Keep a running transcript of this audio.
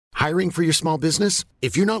Hiring for your small business?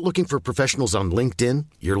 If you're not looking for professionals on LinkedIn,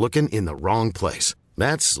 you're looking in the wrong place.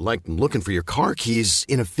 That's like looking for your car keys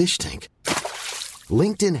in a fish tank.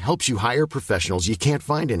 LinkedIn helps you hire professionals you can't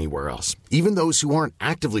find anywhere else, even those who aren't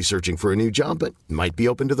actively searching for a new job but might be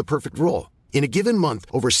open to the perfect role. In a given month,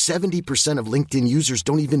 over 70% of LinkedIn users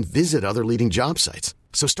don't even visit other leading job sites.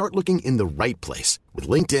 So start looking in the right place. With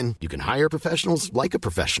LinkedIn, you can hire professionals like a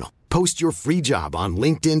professional. Post your free job on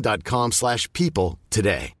linkedin.com/people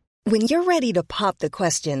today. When you're ready to pop the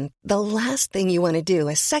question, the last thing you want to do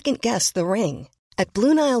is second-guess the ring. At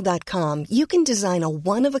BlueNile.com, you can design a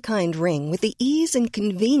one-of-a-kind ring with the ease and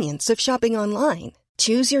convenience of shopping online.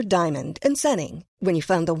 Choose your diamond and setting. When you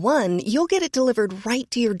find the one, you'll get it delivered right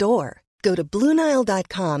to your door. Go to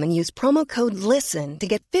BlueNile.com and use promo code LISTEN to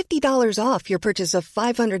get $50 off your purchase of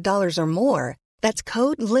 $500 or more. That's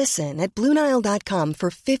code LISTEN at BlueNile.com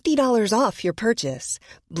for $50 off your purchase.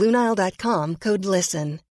 BlueNile.com, code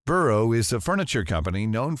LISTEN. Burrow is a furniture company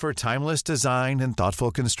known for timeless design and thoughtful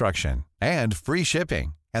construction, and free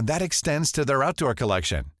shipping, and that extends to their outdoor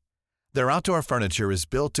collection. Their outdoor furniture is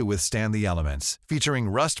built to withstand the elements, featuring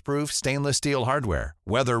rust-proof stainless steel hardware,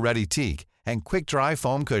 weather-ready teak, and quick-dry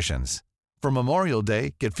foam cushions. For Memorial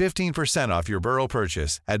Day, get 15% off your Burrow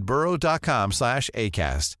purchase at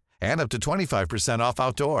burrow.com/ACAST and up to 25% off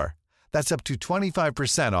outdoor. That's up to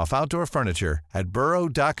 25% off outdoor furniture at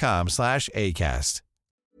burrow.com/ACAST.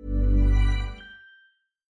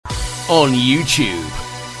 On YouTube,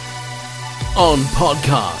 on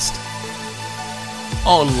podcast,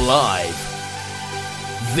 on live.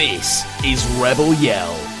 This is Rebel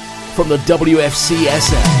Yell from the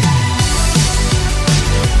WFCSA.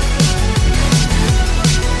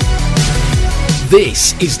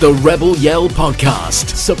 This is the Rebel Yell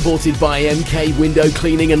podcast, supported by MK Window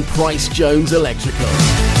Cleaning and Price Jones Electrical.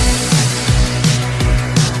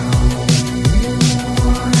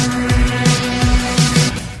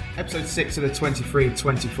 Episode 6 of the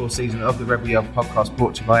 23-24 season of the Rebel Yell podcast,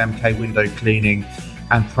 brought to you by MK Window Cleaning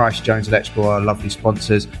and Price Jones Electrical, our lovely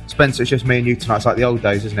sponsors. Spencer, it's just me and you tonight. It's like the old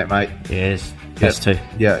days, isn't it, mate? It is. Us too.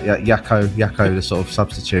 Yeah. Yako, the sort of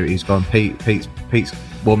substitute. He's gone. Pete's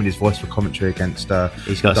warming his voice for commentary against.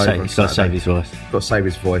 He's got to save his voice. Got to save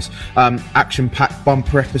his voice. Action-packed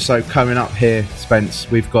bumper episode coming up here, Spence.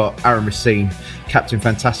 We've got Aaron Racine, Captain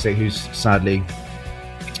Fantastic, who's sadly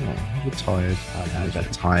retired.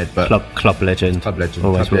 Tired, but club legend,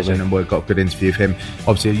 and we've got a good interview of him.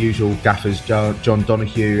 Obviously, the usual gaffers: John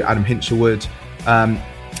Donoghue, Adam Hinchelwood, and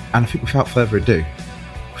I think without further ado,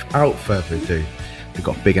 we've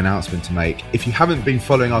got a big announcement to make. If you haven't been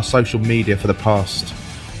following our social media for the past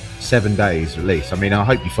 7 days at least, I mean, I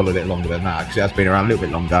hope you followed it longer than that, because it has been around a little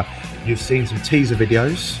bit longer. You've seen some teaser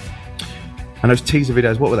videos, and those teaser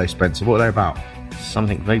videos, what were they, Spencer? What were they about?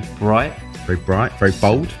 Something very bright, very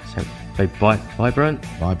bold, very vibrant. What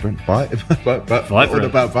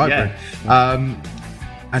about vibrant? Yeah.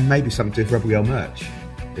 And maybe something to do with Rebel Yell merch.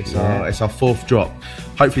 It's our fourth drop.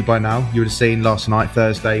 Hopefully by now you would have seen last night,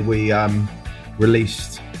 Thursday, we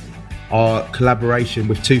released our collaboration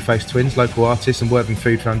with Two Faced Twins, local artists, and Worthing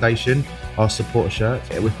Food Foundation, our supporter shirt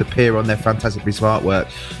with the peer on their fantastic piece of artwork.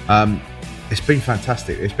 It's been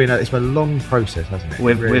fantastic. It's been a long process, hasn't it?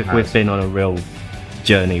 We've been on a real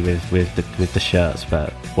journey with the shirts,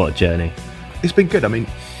 but what a journey. It's been good. I mean,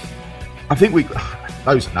 I think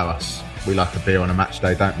those that know us, we like a beer on a match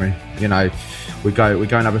day, don't we? You know, we go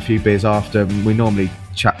and have a few beers after. We normally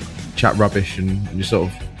chat rubbish and just sort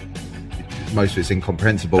of, most of it's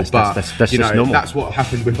incomprehensible. That's you know, normal. That's what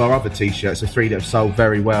happened with our other t-shirts, the three that have sold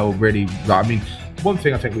very well. Really, I mean, one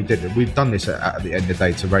thing I think we've done this at the end of the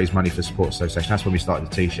day to raise money for Sports Association. That's when we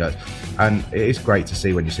started the t-shirts, and it is great to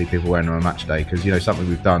see when you see people wearing them on a match day, because, you know, something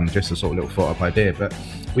we've done, just a sort of little thought up idea, but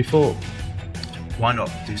we thought, why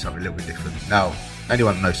not do something a little bit different? Now,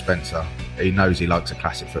 anyone that knows Spencer, he knows he likes a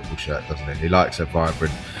classic football shirt, doesn't he? He likes a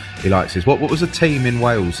vibrant. He likes his. What was the team in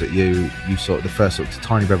Wales that you sort of the first sort of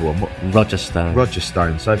tiny rebel one? Roger Stone.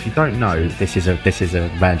 So if you don't know, this is a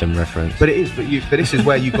random reference. But it is. But this is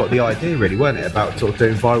where you got the idea, really, weren't it, about sort of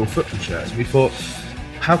doing viral football shirts? And we thought,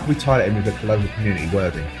 how can we tie that in with the local community,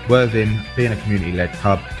 Worthing? Worthing being a community-led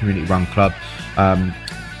club, community-run club.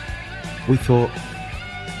 We thought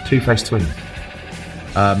Two Faced Twins.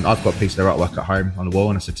 I've got a piece of their artwork at home on the wall,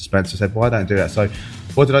 and I said to Spencer, I said, why don't I do that? So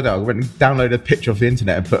what did I do? I went and downloaded a picture of the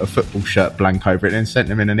internet and put a football shirt blank over it, and then sent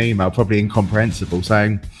them in an email, probably incomprehensible,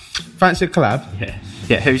 saying, fancy a collab?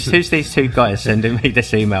 Yeah. Who's these two guys sending me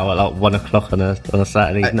this email at like 1 o'clock on a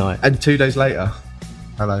Saturday night? And 2 days later,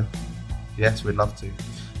 hello. Yes, we'd love to.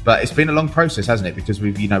 But it's been a long process, hasn't it? Because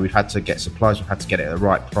we've had to get supplies, we've had to get it at the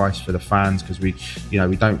right price for the fans, because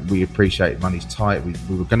we appreciate money's tight.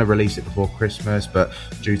 We were going to release it before Christmas, but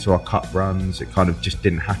due to our cup runs, it kind of just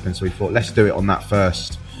didn't happen. So we thought, let's do it on that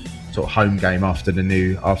first sort of home game after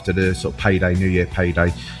the sort of payday, New Year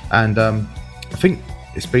payday, and I think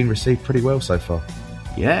it's been received pretty well so far.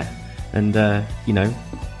 Yeah, and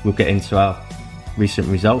we'll get into our recent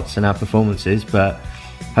results and our performances, but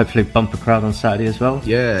hopefully bumper crowd on Saturday as well.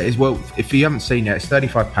 Yeah, if you haven't seen it, it's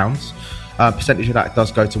 £35. Percentage of that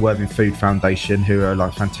does go to Worthing Food Foundation, who are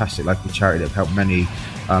like fantastic local charity that have helped many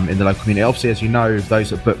in the local community. Obviously, as you know,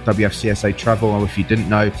 those that book WFCSA travel, or if you didn't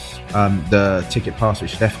know, the Ticket Pass,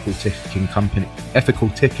 which is Ethical Ticketing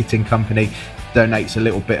Company, donates a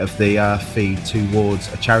little bit of the fee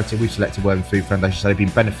towards a charity we've selected, Worthing Food Foundation. So they've been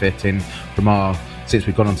benefiting from since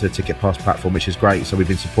we've gone onto the Ticket Pass platform, which is great. So we've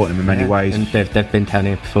been supporting them in many ways. And they've been down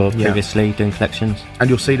here before previously doing collections. And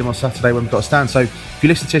you'll see them on Saturday when we've got a stand. So if you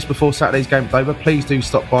listen to this before Saturday's game's over, please do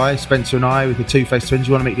stop by. Spencer and I, with the Two Face Twins,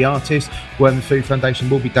 you want to meet the artist, Worthing Food Foundation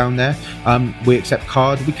will be down there. We accept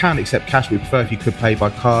card. We can accept cash. We prefer if you could pay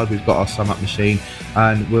by card. We've got our sum up machine,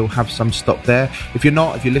 and we'll have some stock there. If you're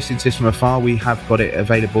listening to this from afar, we have got it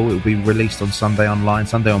available. It will be released on Sunday online,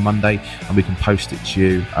 Sunday or Monday, and we can post it to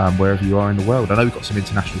you wherever you are in the world. I know we've got some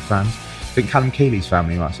international fans. I think Callum Keeley's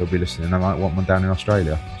family might still be listening. I might want one down in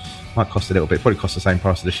Australia. Might cost a little bit. Probably cost the same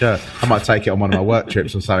price of the shirt. I might take it on one of my work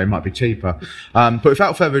trips or so. It might be cheaper. But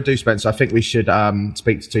without further ado, Spencer, I think we should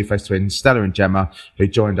speak to Two Face Twins, Stella and Gemma, who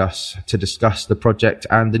joined us to discuss the project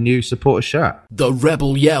and the new supporter shirt. The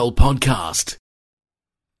Rebel Yell Podcast.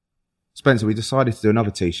 Spencer, we decided to do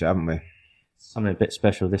another T-shirt, haven't we? Something a bit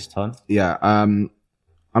special this time. Yeah.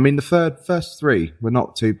 I mean, the first three were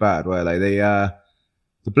not too bad, were they?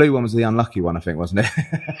 The blue one was the unlucky one, I think, wasn't it?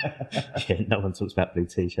 Yeah, no one talks about blue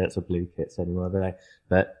T-shirts or blue kits anymore, do they?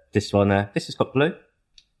 But this one, this has got blue.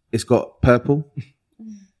 It's got purple.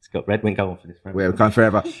 It's got red. We won't go on for this. We're going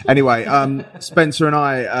forever. Anyway, Spencer and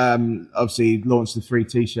I obviously launched the 3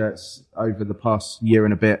 T-shirts over the past year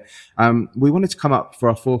and a bit. We wanted to come up for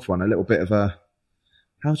our fourth one a little bit of a,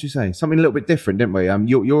 how would you say, something a little bit different, didn't we?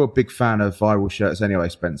 You're a big fan of viral shirts anyway,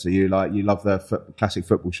 Spencer. You love the classic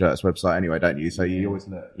football shirts website anyway, don't you? So you always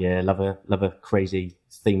look. Yeah, love a crazy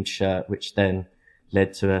themed shirt, which then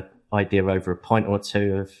led to an idea over a pint or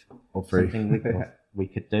two of something we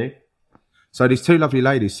could do. So these two lovely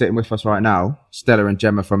ladies sitting with us right now, Stella and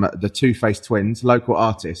Gemma from the Two Face Twins, local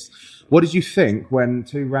artists. What did you think when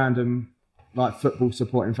 2 random football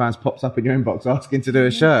supporting fans popped up in your inbox asking to do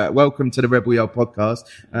a shirt? Welcome to the Rebel Yell podcast,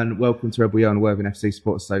 and welcome to Rebel Yell and Worthing FC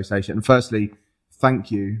Sports Association. And firstly,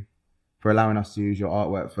 thank you for allowing us to use your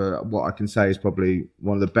artwork for what I can say is probably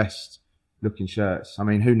one of the best looking shirts. I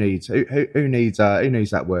mean, who needs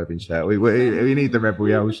that Worthing shirt? We need the Rebel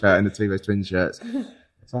Yell shirt and the Two Face Twins shirts.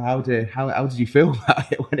 So how did you feel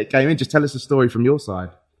about it when it came in? Just tell us a story from your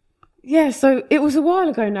side. Yeah, so it was a while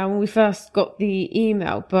ago now when we first got the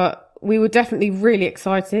email, but we were definitely really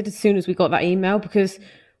excited as soon as we got that email because,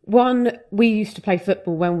 one, we used to play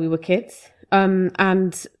football when we were kids. And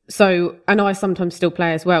I sometimes still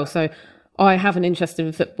play as well. So I have an interest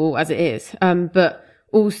in football as it is. But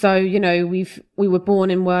also, we were born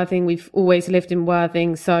in Worthing. We've always lived in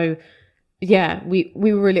Worthing. So yeah, we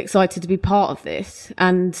were really excited to be part of this.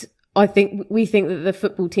 And we think that the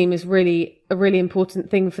football team is really a really important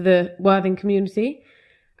thing for the Worthing community.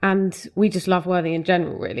 And we just love Worthing in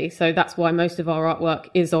general, really. So that's why most of our artwork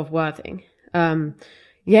is of Worthing. And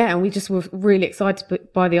we just were really excited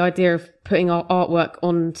by the idea of putting our artwork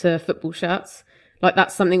onto football shirts. Like,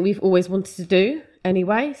 that's something we've always wanted to do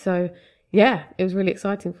anyway. So, yeah, it was really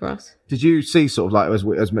exciting for us. Did you see sort of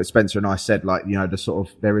as Spencer and I said,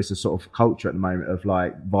 there is a sort of culture at the moment of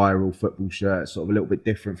viral football shirts, sort of a little bit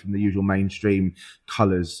different from the usual mainstream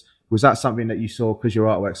colours. Was that something that you saw because your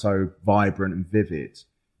artwork's so vibrant and vivid?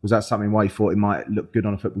 Was that something why you thought it might look good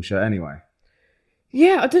on a football shirt anyway?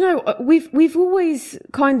 Yeah, I don't know. We've always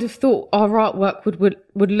kind of thought our artwork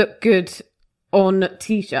would look good on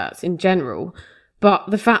T-shirts in general, but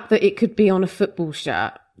the fact that it could be on a football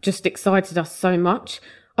shirt just excited us so much.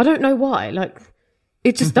 I don't know why.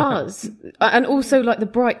 It just does. And also, the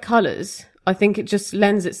bright colours, I think it just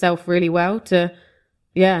lends itself really well to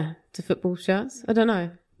football shirts. I don't know.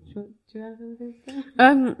 Do you have anything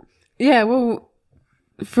to say? Yeah, well,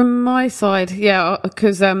 from my side,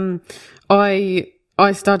 because I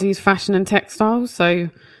studied fashion and textiles, so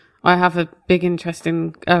I have a big interest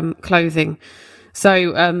in clothing.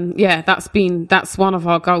 So that's one of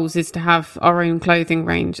our goals, is to have our own clothing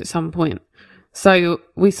range at some point. So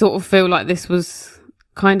we sort of feel like this was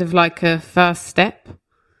kind of like a first step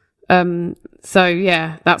So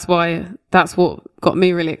yeah, that's what got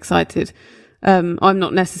me really excited. I'm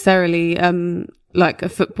not necessarily like a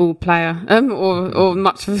football player or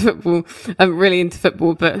much for football. I'm really into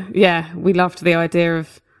football, but yeah, we loved the idea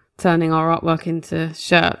of turning our artwork into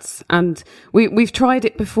shirts, and we've tried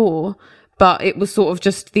it before, but it was sort of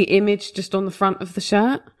just the image just on the front of the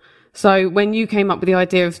shirt. So when you came up with the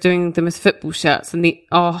idea of doing them as football shirts and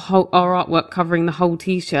our artwork covering the whole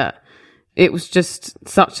t-shirt, it was just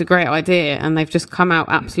such a great idea, and they've just come out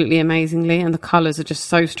absolutely amazingly, and the colours are just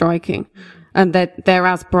so striking, and they're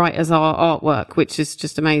as bright as our artwork, which is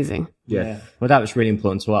just amazing. Yeah. Well, that was really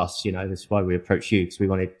important to us. That's why we approached you, because we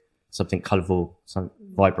wanted something colourful, something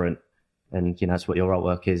vibrant, and that's what your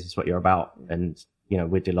artwork is. It's what you're about, and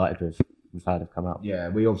we're delighted with how they've come out. Yeah,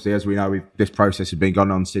 we obviously, as we know, this process has been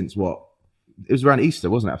going on since what? It was around Easter,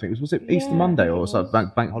 wasn't it? I think was it Easter Monday or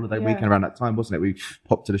something, bank holiday weekend around that time, wasn't it? We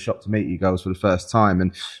popped to the shop to meet you girls for the first time,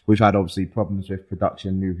 and we've had obviously problems with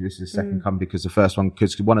production. This is the second company, because the first one,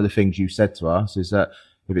 because one of the things you said to us is that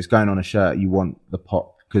if it's going on a shirt, you want the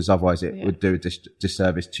pop, because otherwise it would do a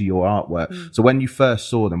disservice to your artwork. So when you first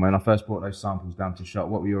saw them, when I first brought those samples down to shop,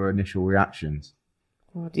 what were your initial reactions?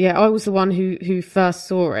 Yeah, I was the one who first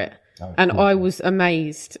saw it, and I was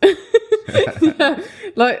amazed.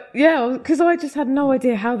 Because I just had no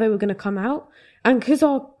idea how they were going to come out, and because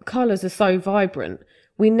our colours are so vibrant,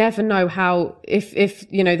 we never know how if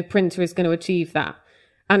the printer is going to achieve that,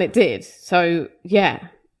 and it did. So yeah,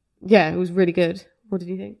 it was really good. What did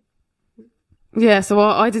you think? Yeah, so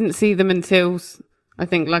I didn't see them until I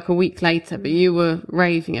think like a week later, but you were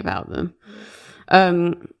raving about them.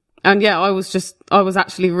 And yeah, I was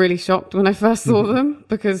actually really shocked when I first saw them,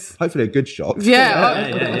 because hopefully a good shock.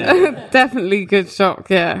 Yeah. Definitely good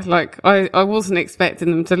shock. Yeah. Like I wasn't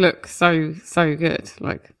expecting them to look so good.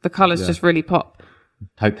 Like the colours just really pop.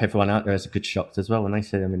 Hope everyone out there has a good shock as well when they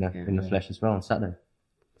see them in the flesh as well on Saturday.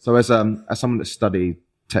 So as someone that studied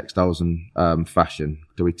textiles and fashion,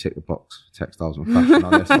 do we tick the box for textiles and fashion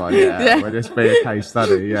on this one? Yeah. Will this be a case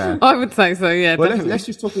study? Yeah, I would say so. Yeah. Well, let's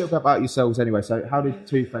just talk a little bit about yourselves anyway. So how did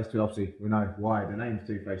Two Faced Twins, obviously we know why the name's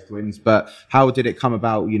Two Faced Twins, but how did it come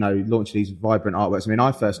about, launching these vibrant artworks? I mean,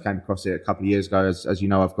 I first came across it a couple of years ago. As you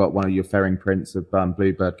know, I've got one of your fairing prints of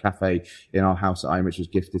Bluebird Cafe in our house at home, which was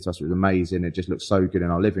gifted to us. It was amazing. It just looked so good in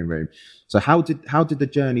our living room. So how did the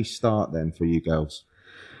journey start then for you girls?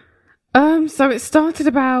 So it started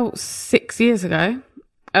about 6 years ago.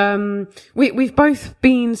 We've both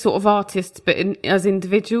been sort of artists, but as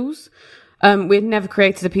individuals. We'd never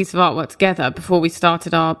created a piece of artwork together before we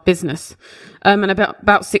started our business. And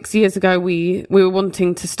about 6 years ago, we were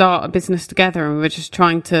wanting to start a business together, and we were just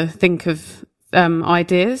trying to think of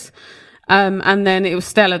ideas. And then it was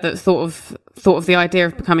Stella that thought of the idea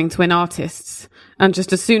of becoming twin artists. And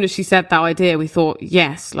just as soon as she said that idea, we thought,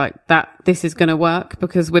 yes, like this is going to work,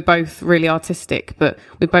 because we're both really artistic, but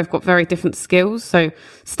we've both got very different skills. So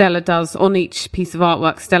Stella does, on each piece of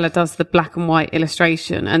artwork, Stella does the black and white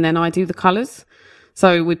illustration, and then I do the colours.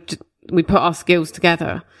 So we put our skills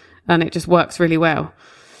together, and it just works really well.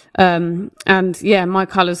 And yeah, my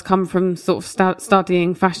colours come from sort of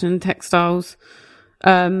studying fashion and textiles.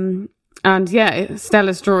 And yeah,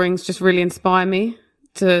 Stella's drawings just really inspire me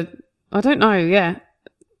to, I don't know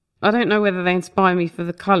whether they inspire me for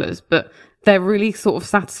the colours, but they're really sort of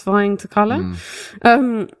satisfying to colour.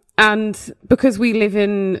 And because we live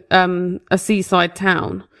in a seaside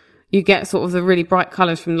town, you get sort of the really bright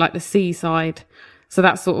colours from like the seaside. So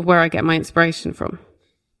that's sort of where I get my inspiration from.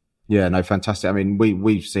 Yeah, no, fantastic. I mean,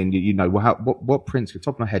 we've seen, what prints,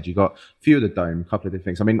 top of my head, you got a few of the dome, a couple of different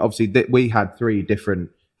things. I mean, obviously we had 3 different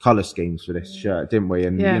colour schemes for this shirt, didn't we?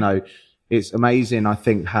 And, it's amazing, I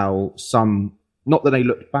think, how some, not that they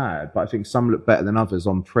looked bad, but I think some look better than others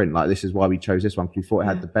on print. Like, this is why we chose this one, because we thought it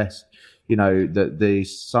had the best, the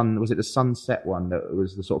sun, was it the sunset one that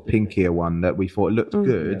was the sort of pinkier one that we thought looked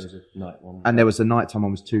good? There was a night one. And there was the nighttime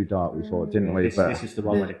one was too dark, we thought, didn't we? This is the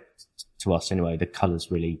one where, to us anyway, the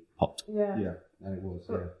colours really popped. Yeah. And it was,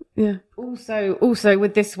 yeah. Also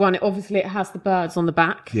with this one, it has the birds on the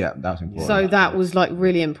back. Yeah, that's important. So that was like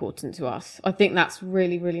really important to us. I think that's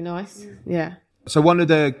really, really nice. Yeah. So one of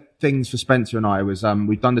the things for Spencer and I was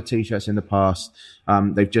we've done the t-shirts in the past.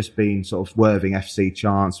 They've just been sort of Worthing FC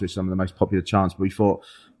chants, which are some of the most popular chants. But we thought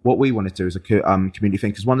what we wanted to do as a community thing,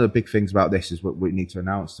 because one of the big things about this is what we need to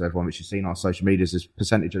announce to everyone, which you've seen on our social medias, is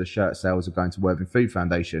percentage of the shirt sales are going to Worthing Food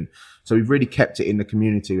Foundation. So we've really kept it in the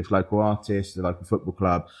community with local artists, the local football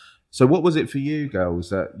club. So what was it for you girls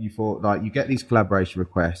that you thought, like, you get these collaboration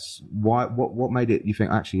requests? What made it you think,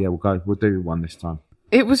 actually, yeah, we'll do one this time?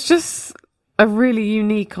 It was just a really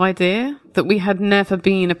unique idea that we had never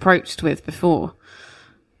been approached with before.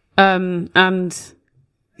 And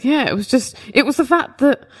yeah, it was the fact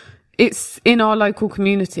that it's in our local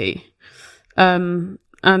community. And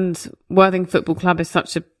Worthing Football Club is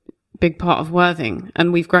such a big part of Worthing,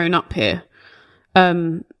 and we've grown up here.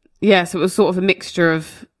 So it was sort of a mixture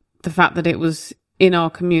of the fact that it was in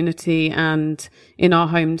our community and in our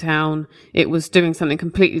hometown. It was doing something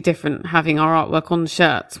completely different, having our artwork on the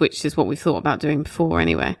shirts, which is what we thought about doing before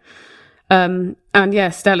anyway. And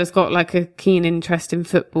Stella's got like a keen interest in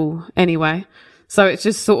football anyway. So it's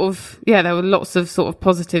just sort of, there were lots of sort of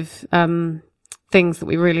positive things that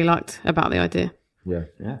we really liked about the idea.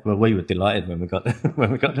 Yeah. Well, we were delighted when we got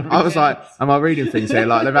the I was like, am I reading things here?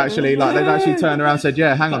 Like they've actually turned around and said,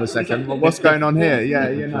 yeah, hang on a second, what's going on here?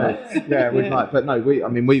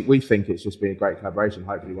 We think it's just been a great collaboration.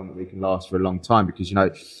 Hopefully one that we can last for a long time, because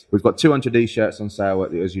we've got 200 of these shirts on sale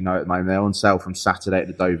as you know at the moment. They're on sale from Saturday at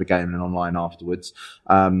the Dover game and online afterwards.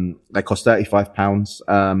 They cost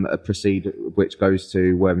 £35. A proceed which goes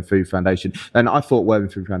to Worthing Food Foundation, and I thought Worthing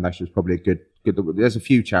Food Foundation was probably a good. There's a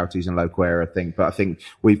few charities in the local area, I think, but I think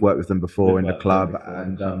we've worked with them before in the club,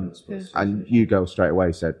 and you girls straight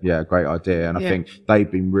away said, great idea. And I think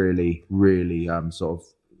they've been really, really sort of,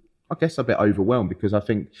 I guess, a bit overwhelmed, because I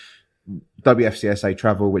think WFCSA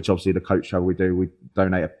travel, which obviously the coach travel we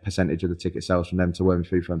donate a percentage of the ticket sales from them to Worthing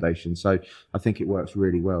Food Foundation. So I think it works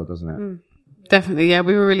really well, doesn't it? Definitely,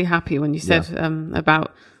 we were really happy when you said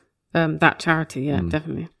about that charity.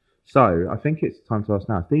 Definitely. So I think it's time to ask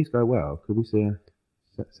now, if these go well, could we see a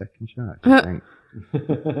second shirt? I think.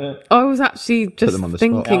 I was actually just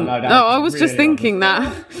thinking. I was just thinking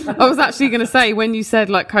that. I was actually going to say, when you said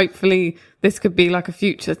like, hopefully this could be like a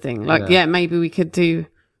future thing. Like, maybe we could do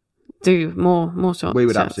more shots. We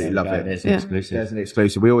would absolutely love it. There's an exclusive. There's an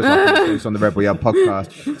exclusive. We always like exclusives on the Rebel Yell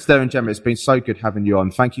podcast. Stella and Gemma, it's been so good having you on.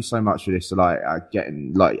 Thank you so much for this. So as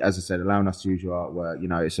I said, allowing us to use your artwork.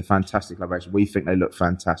 It's a fantastic collaboration. We think they look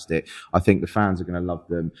fantastic. I think the fans are going to love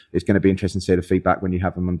them. It's going to be interesting to see the feedback when you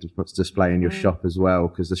have them on display in your shop as well,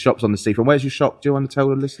 because the shop's on the seafront. Where's your shop? Do you want to tell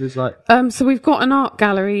the listeners? So we've got an art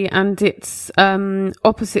gallery, and it's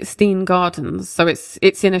opposite Steen Gardens. So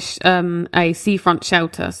it's in a seafront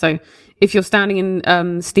shelter. So if you're standing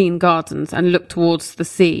in Steen Gardens and look towards the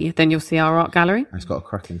sea, then you'll see our art gallery. It's got a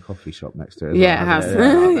cracking coffee shop next to it. It has.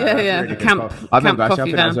 Really Camp I remember, actually, I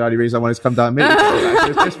think that was the only reason I wanted to come down and meet you.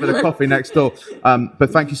 It was just for the coffee next door.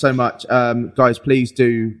 But thank you so much. Guys, please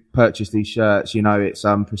do purchase these shirts. It's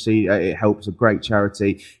it helps a great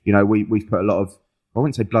charity. We've put a lot of, I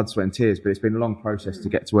wouldn't say blood, sweat and tears, but it's been a long process to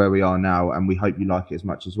get to where we are now, and we hope you like it as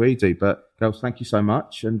much as we do. But girls, thank you so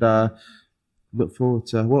much, and look forward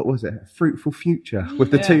to, what was it, a fruitful future with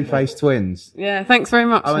the Two-Faced Twins. Yeah, thanks very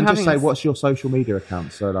much. And just say, what's your social media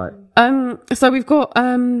account? So so we've got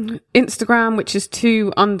Instagram, which is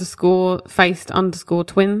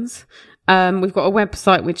 2_faced_twins. We've got a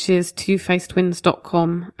website, which is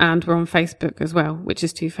twofacedtwins.com, and we're on Facebook as well, which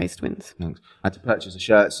is Two-Faced Twins. Thanks. And to purchase the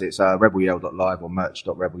shirts, it's rebelyell.live or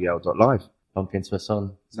merch.rebelyell.live. Bump into us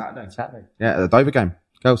on Saturday. Yeah, at the Dover game.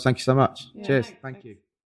 Girls, thank you so much. Cheers. Thank you.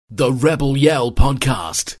 The Rebel Yell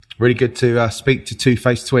Podcast. Really good to speak to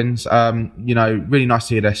Two-Faced Twins. Really nice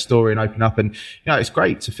to hear their story and open up. And, it's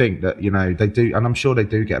great to think that, they do, and I'm sure they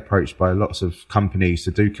do get approached by lots of companies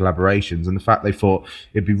to do collaborations. And the fact they thought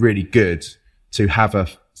it'd be really good to have a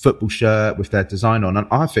football shirt with their design on. And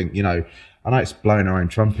I think, I know it's blowing our own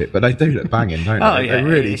trumpet, but they do look banging, don't they? They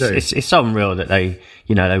really do. It's unreal that they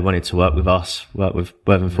wanted to work with us, work with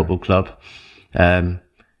Worthing Football Club. I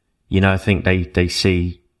think they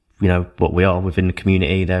see, what we are within the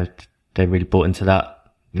community. They're really bought into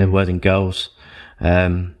that. They're Worthing girls.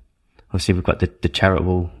 Obviously we've got the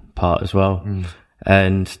charitable part as well.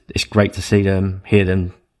 And it's great to see them, hear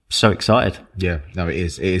them so excited. Yeah, no, it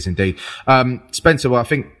is indeed. Spencer, well, I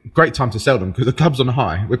think great time to sell them, because the club's on a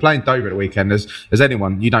high. We're playing Dover at the weekend. As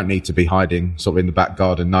anyone, you don't need to be hiding sort of in the back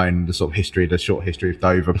garden, knowing the short history of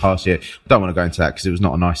Dover past year. Don't want to go into that, because it was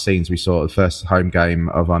not a nice scenes we saw at the first home game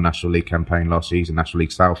of our National League campaign last season, National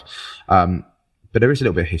League South. But there is a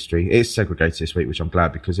little bit of history. It is segregated this week, which I'm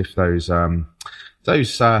glad, because if those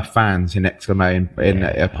fans in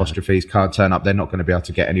apostrophes can't turn up, they're not going to be able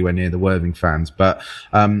to get anywhere near the Worthing fans. But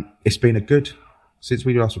it's been since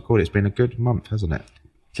we last recorded, it's been a good month, hasn't it?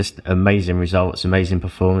 Just amazing results, amazing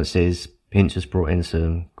performances. Pinch has brought in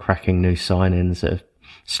some cracking new signings that have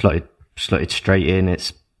slotted straight in.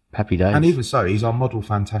 It's happy days. And even so, he's our model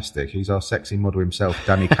fantastic. He's our sexy model himself,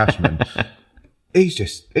 Danny Cashman. He's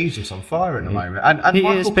just on fire at the moment. And he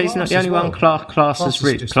is, but he's not the only one.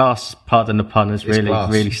 Class, pardon the pun, has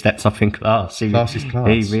really stepped up in class. Class is class.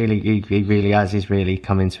 He really has. He's really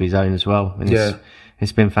come into his own as well. And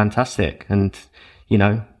it's been fantastic. And,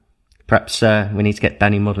 perhaps we need to get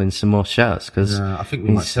Danny modelling some more shirts because I think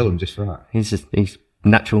we might sell them just for that. He's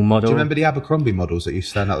natural model. Do you remember the Abercrombie models that used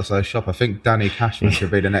to stand outside the shop? I think Danny Cashman should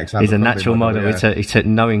be the next Abercrombie. He's a natural model. Yeah. He took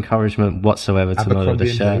no encouragement whatsoever to model the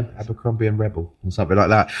shirt. Abercrombie and Rebel, or something like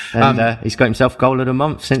that. And he's got himself goal of the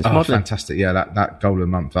month since modelling. Fantastic. Yeah, that goal of the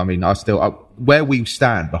month. I mean, where we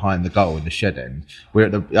stand behind the goal in the shed end,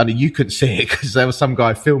 you couldn't see it because there was some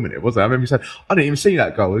guy filming it, wasn't there? I remember he said, I didn't even see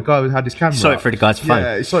that goal. The guy had his camera. Saw it through the guy's phone.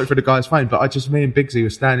 Yeah, he saw it through the guy's phone. But me and Biggsy were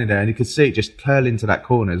standing there and you could see it just curl into that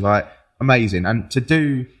corner. It's like amazing. And to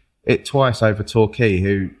do it twice over Torquay,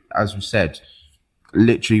 who, as we said,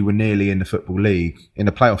 literally were nearly in the Football League in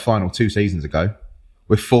the playoff final 2 seasons ago,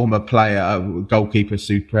 with former player, goalkeeper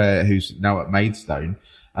Super, who's now at Maidstone,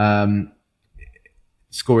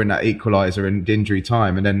 scoring that equaliser in injury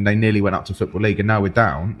time, and then they nearly went up to Football League, and now we're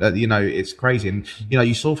down. It's crazy, and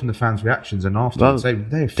you saw from the fans' reactions and afterwards,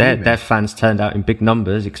 their fans turned out in big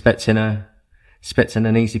numbers, expecting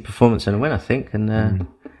an easy performance and a win, I think, and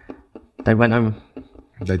they went home.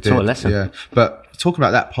 They did, a lesson. Yeah. But talking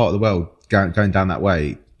about that part of the world going down that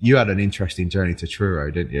way, you had an interesting journey to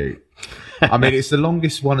Truro, didn't you? I mean, it's the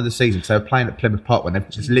longest one of the season. So they're playing at Plymouth Park when they've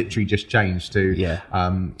just changed to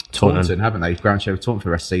Taunton, haven't they? Ground share of Taunton for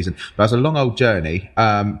the rest of the season. But it's a long old journey,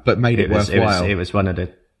 but made it worthwhile. It was one of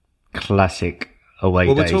the classic away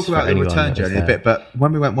days. Well, we'll talk about the return journey in a bit, but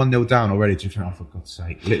when we went 1-0 down already, did you think, oh, for God's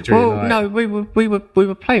sake, literally? No, we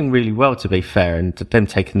were playing really well, to be fair, and them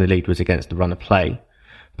taking the lead was against the run of play.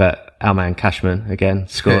 But our man Cashman again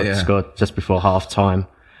scored just before half time,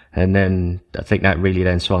 and then I think that really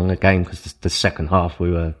then swung the game because the second half we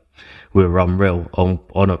were unreal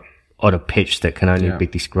on a pitch that can only be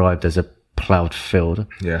described as a ploughed field.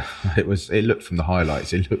 Yeah, it looked from the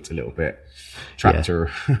highlights. It looked a little bit tractor.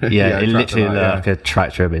 Yeah, it literally looked like a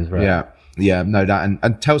tractor ribbons, right? Yeah. Yeah, no, that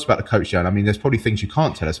and tell us about the coach journey. I mean, there's probably things you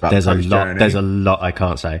can't tell us about. There's a lot I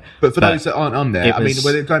can't say. But for those that aren't on there,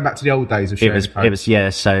 we're going back to the old days of sharing the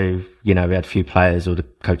coach. So we had a few players, all the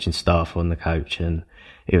coaching staff on the coach, and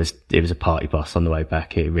it was a party bus on the way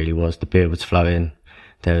back. It really was. The beer was flowing.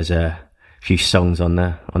 There was a few songs on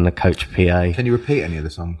the coach PA. Can you repeat any of the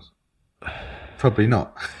songs? Probably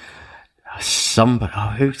not.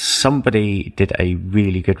 Somebody did a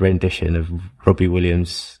really good rendition of Robbie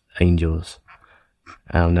Williams' Angels.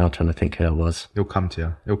 I'm now trying to think who that was. He'll come to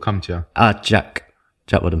you. Jack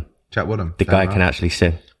Woodham. Jack Woodham. The guy can actually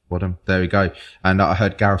sing. Woodham. There we go. And I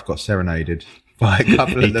heard Gareth got serenaded by a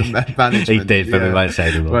couple of the management. He did, but we won't say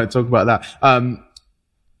anymore. We won't talk about that. And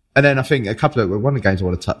then I think one of the games I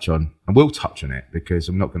want to touch on, and we'll touch on it because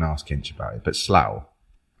I'm not going to ask Kinch about it, but Slough.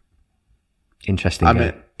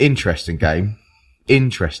 Interesting game.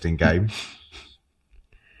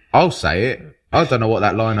 I'll say it. I don't know what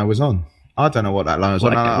that line I was on. I'm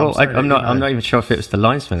not even sure if it was the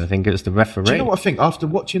linesman. I think it was the referee. Do you know what I think? After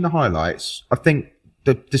watching the highlights, I think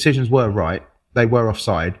the decisions were right. They were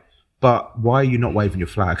offside. But why are you not waving your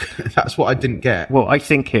flag? That's what I didn't get. Well, I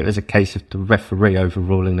think it was a case of the referee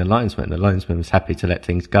overruling the linesman. The linesman was happy to let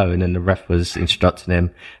things go, and then the ref was instructing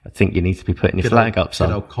him, I think you need to be putting your flag up, son.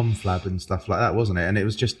 Good old conflab and stuff like that, wasn't it? And it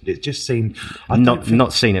just seemed...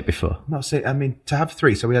 Not seen it before. I mean, to have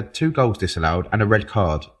 3, so we had 2 goals disallowed and a red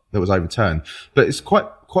card that was overturned. But it's quite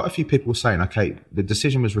a few people were saying, okay, the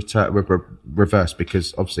decision was reversed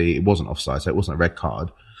because obviously it wasn't offside, so it wasn't a red card.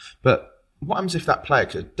 But what happens if that player,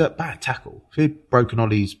 bad tackle, if he'd broken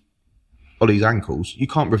Ollie's ankles, you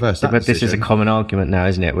can't reverse that. But this is a common argument now,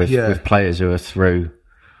 isn't it? With players who are through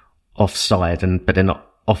offside, but they're not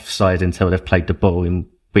offside until they've played the ball, in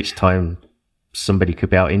which time somebody could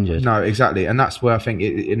be out injured. No, exactly. And that's where I think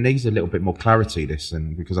it needs a little bit more clarity,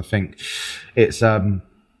 because I think it's,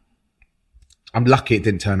 I'm lucky it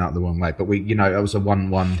didn't turn out the wrong way, but it was a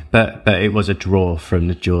 1-1. But it was a draw from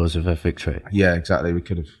the jaws of a victory. Yeah, exactly. We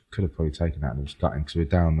could have probably taken that, and it was gutting because we were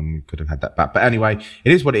down and we could have had that back. But anyway,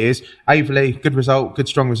 it is what it is. Averley, good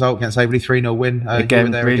strong result against Averley, 3-0 win.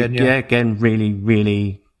 Again, really,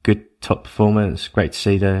 really good top performance. Great to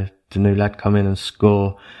see the new lad come in and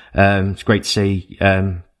score. It's great to see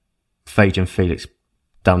Fage and Felix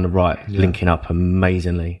down the right, linking up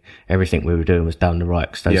amazingly. Everything we were doing was down the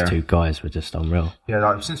right because those 2 guys were just unreal.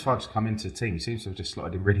 Yeah, since Fage's come into the team, he seems to have just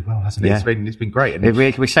slotted in really well, hasn't he? Yeah. It's been great. And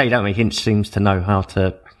we say, don't we? Hinch seems to know how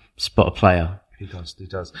to spot a player. He does.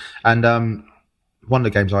 And one of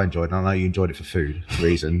the games I enjoyed, and I know you enjoyed it for food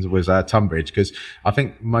reasons, was Tunbridge, because I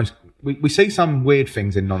think we see some weird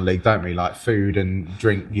things in non-league, don't we? Like food and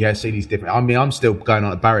drink. Yeah, see these different. I mean, I'm still going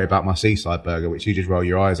on at Barry about my seaside burger, which you just roll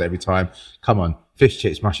your eyes at every time. Come on, fish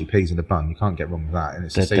chips, mushy peas in a bun. You can't get wrong with that. And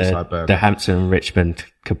it's a seaside burger. The Hampton and Richmond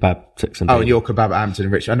kebab took some. Oh, and your kebab at Hampton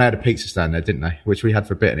and Richmond. And they had a pizza stand there, didn't they? Which we had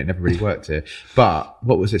for a bit, and it never really worked here. But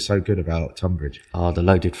what was it so good about Tunbridge? Oh, the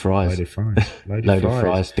loaded fries. Loaded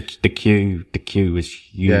fries. The queue was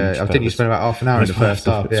huge. Yeah, I think you spent about half an hour in the first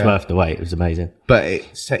half. It's worth the wait. It was amazing. But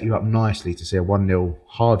it set you up nicely to see a 1-0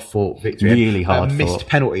 hard-fought victory. Really hard-fought. Missed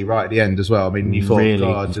penalty right at the end as well. I mean, you thought, really,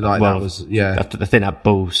 God, that was, yeah. I think that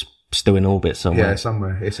ball's still in orbit somewhere. Yeah,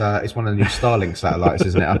 somewhere. It's one of the new Starlink satellites,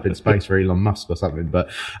 isn't it? Up in space for Elon Musk or something. But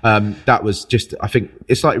that was just, I think,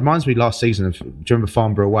 it reminds me last season of, do you remember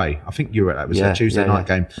Farnborough away? I think you were at that. It was a Tuesday night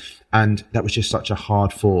game. And that was just such a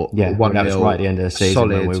hard-fought 1-0. That was right at the end of the season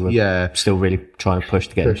solid, when we were still really trying to push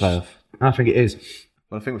to get in the playoff. I think it is.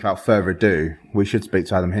 Well, I think without further ado, we should speak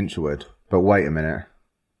to Adam Hinshelwood. But wait a minute.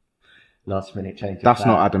 Last minute change. That's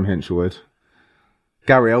not Adam Hinshelwood.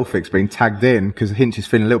 Gary Elphick's been tagged in because Hinch is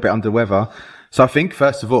feeling a little bit under the weather. So I think,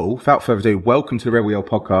 first of all, without further ado, welcome to the Rebel Yell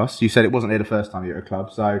podcast. You said it wasn't here the first time you were at a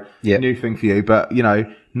club, so new thing for you. But,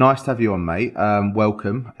 nice to have you on, mate.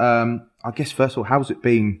 Welcome. I guess, first of all, how's it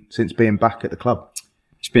been since being back at the club?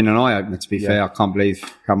 It's been an eye-opener, to be fair. I can't believe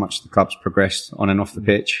how much the club's progressed on and off the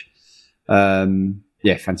pitch.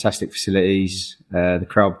 Fantastic facilities. The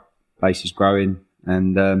crowd base is growing.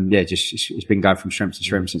 And, it's been going from strength to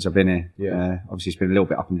strength since I've been here. Yeah. Obviously, it's been a little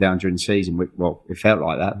bit up and down during the season. Well, it felt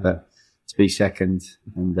like that, but to be second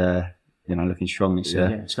and, looking strong, it's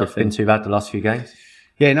not been too bad the last few games.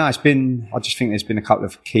 Yeah, no, I just think there's been a couple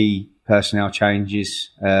of key personnel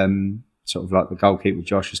changes. Sort of like the goalkeeper,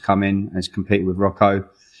 Josh, has come in and has competed with Rocco.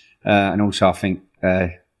 And also, I think,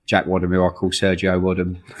 Jack Wadham, who I call Sergio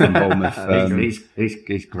Wadham from Bournemouth.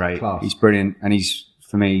 He's great. Class. He's brilliant. And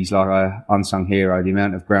for me, he's like an unsung hero. The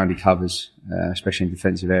amount of ground he covers, especially in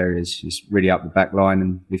defensive areas, is really up the back line,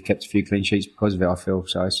 and we've kept a few clean sheets because of it, I feel.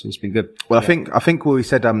 So it's been good. Well, I think what we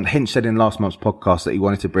said, Hinch said in last month's podcast that he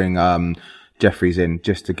wanted to bring Jeffries in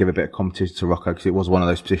just to give a bit of competition to Rocco because it was one of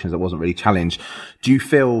those positions that wasn't really challenged. Do you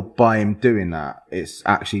feel by him doing that, it's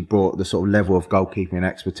actually brought the sort of level of goalkeeping and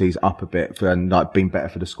expertise up a bit and been better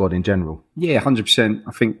for the squad in general? Yeah, 100%.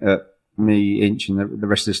 I think that me, Inch, and the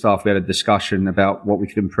rest of the staff, we had a discussion about what we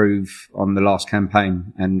could improve on the last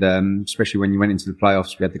campaign. And especially when you went into the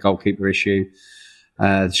playoffs, we had the goalkeeper issue.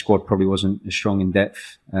 The squad probably wasn't as strong in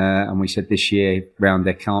depth. And we said this year round,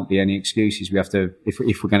 there can't be any excuses. We have to,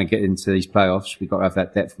 if we're going to get into these playoffs, we've got to have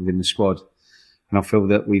that depth within the squad. And I feel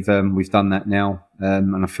that we've done that now.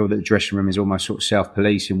 And I feel that the dressing room is almost sort of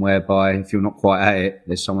self-policing, whereby if you're not quite at it,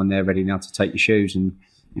 there's someone there ready now to take your shoes. And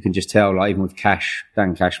you can just tell, like, even with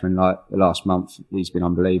Dan Cashman, like the last month, he's been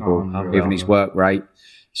unbelievable. Even his work rate,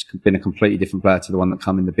 he's been a completely different player to the one that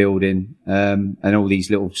come in the building. And all these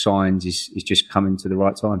little signs is just coming to the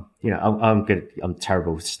right time. I'm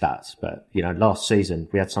terrible with stats, but, last season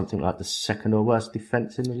we had something like the second or worst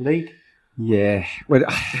defence in the league. Yeah. Well,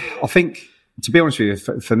 I think, to be honest with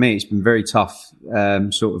you, for me, it's been very tough,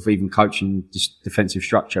 sort of even coaching this defensive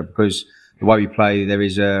structure, because the way we play, there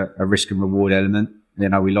is a risk and reward element.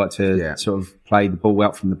 We like to sort of play the ball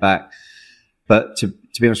out from the back. But to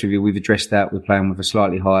be honest with you, we've addressed that. We're playing with a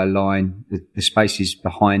slightly higher line. The spaces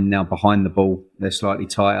behind the ball, they're slightly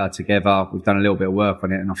tighter together. We've done a little bit of work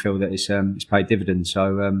on it, and I feel that it's paid dividends.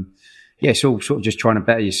 So, it's all sort of just trying to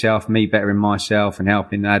better yourself, me bettering myself and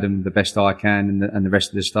helping Adam the best I can, and the rest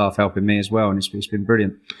of the staff helping me as well. And it's been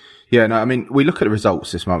brilliant. Yeah, no, I mean, we look at the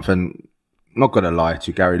results this month, and not going to lie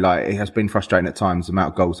to you, Gary, like, it has been frustrating at times, the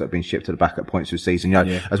amount of goals that have been shipped to the back at points of the season.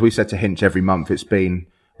 As we said to Hinch every month, it's been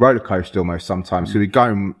roller coaster almost sometimes. So we go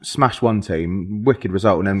and smash one team, wicked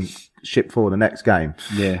result, and then ship forward the next game.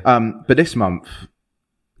 Yeah. But this month,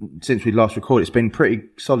 since we last recorded, it's been pretty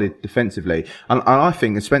solid defensively. And I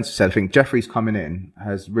think, as Spencer said, I think Jeffries coming in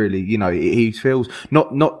has really, he feels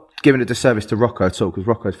not giving a disservice to Rocco at all, because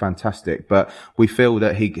Rocco's fantastic, but we feel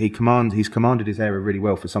that he's commanded his area really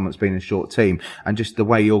well for someone that's been in a short team, and just the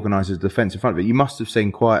way he organises the defence in front of it. You must have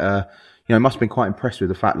seen must have been quite impressed with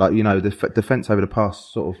the fact, the defence over the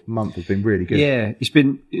past sort of month has been really good. Yeah, it's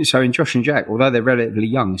been, so in Josh and Jack, although they're relatively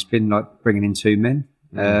young, it's been like bringing in two men.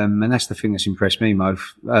 And that's the thing that's impressed me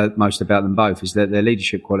most about them both, is that their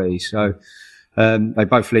leadership qualities. So, they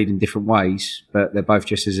both lead in different ways, but they're both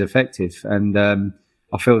just as effective. And,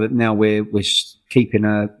 I feel that now we're keeping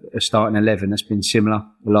a starting 11 that's been similar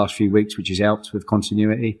the last few weeks, which has helped with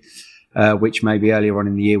continuity, which maybe earlier on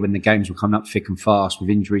in the year when the games were coming up thick and fast with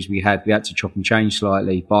injuries we had to chop and change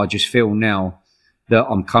slightly. But I just feel now that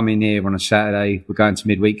I'm coming here on a Saturday, we're going to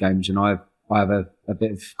midweek games, and I have a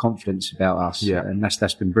bit of confidence about us. Yeah. And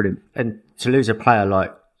that's been brilliant. And to lose a player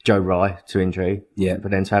like Joe Rye to injury, Yeah. but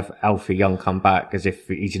then to have Alfie Young come back as if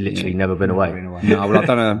he's literally never been away. No, well,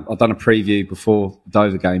 I've done a preview before the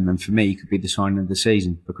Dover game, and for me, he could be the signing of the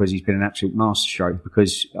season because he's been an absolute masterstroke.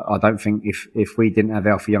 Because I don't think if we didn't have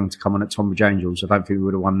Alfie Young to come on at Tonbridge Angels, I don't think we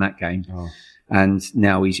would have won that game. Oh. And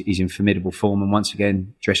now he's in formidable form, and once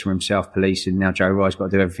again, dressing room self policing. Now Joe Rye's got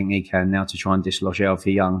to do everything he can now to try and dislodge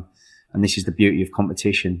Alfie Young. And this is the beauty of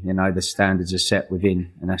competition. You know, the standards are set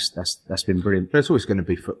within, and that's been brilliant. There's always going to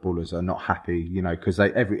be footballers that are not happy, you know, because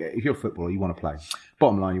if you're a footballer, you want to play.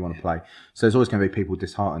 Bottom line, you want to play. So there's always going to be people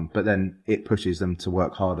disheartened, but then it pushes them to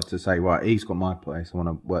work harder to say, right, he's got my place, I want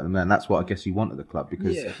to work them there. And that's what I guess you want at the club,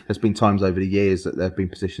 because there's been times over the years that there have been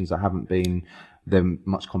positions that haven't been there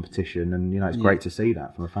much competition, and you know, it's great to see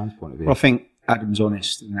that from a fan's point of view. Well, I think Adam's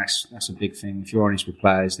honest, and that's a big thing. If you're honest with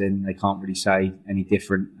players, then they can't really say any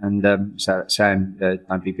different. And so saying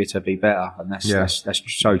don't be bitter, be better, and that's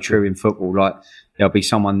so true in football. Like there'll be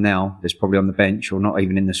someone now that's probably on the bench or not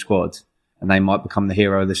even in the squad, and they might become the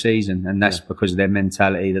hero of the season, and that's because of their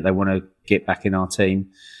mentality that they want to get back in our team.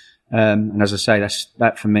 And as I say,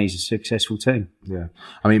 that for me is a successful team. Yeah,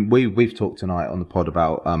 I mean, we've talked tonight on the pod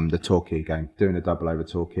about the Torquay game, doing a double over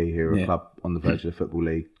Torquay, who are a club on the verge of the Football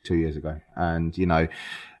League 2 years ago, and you know,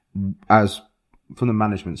 as from the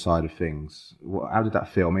management side of things, how did that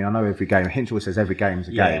feel? I mean, I know every game, Hinch always says every game's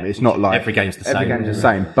a game. It's not like every game's the same. Every game's the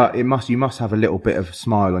same, but you must have a little bit of a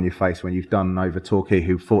smile on your face when you've done over Torquay,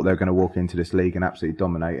 who thought they were going to walk into this league and absolutely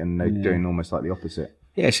dominate, and they're doing almost like the opposite.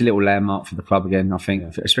 Yeah, it's a little landmark for the club again, I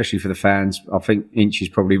think, especially for the fans. I think Inch is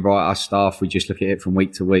probably right. Our staff, we just look at it from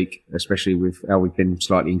week to week, especially with how we've been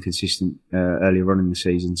slightly inconsistent earlier on in the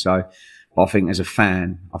season. So I think as a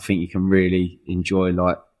fan, I think you can really enjoy,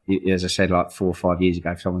 like, as I said, like 4 or 5 years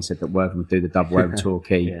ago, if someone said that Worthing would do the double over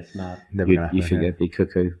Torquay, it's mad. You think it'd be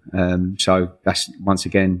cuckoo. So that's, once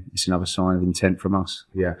again, it's another sign of intent from us.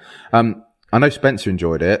 Yeah. I know Spencer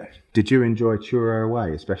enjoyed it. Did you enjoy Truro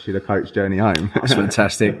away, especially the coach journey home? That's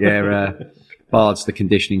fantastic. Yeah, Bard's the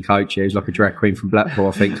conditioning coach. Yeah, he was like a drag queen from Blackpool,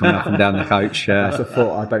 I think, coming up and down the coach. That's a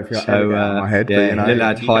thought I don't think I ever get out of my head. Yeah, but, you know, little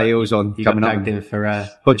had high heels on coming up.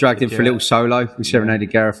 Got dragged in for a little solo. We serenaded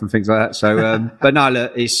Gareth and things like that. So, but no,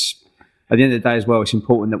 look, it's at the end of the day as well, it's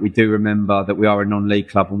important that we do remember that we are a non-league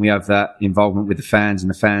club and we have that involvement with the fans and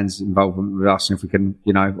the fans' involvement with us. And if we can,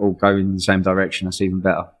 you know, all go in the same direction, that's even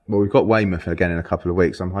better. Well, we've got Weymouth again in a couple of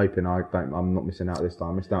weeks. I'm hoping I'm not missing out this time.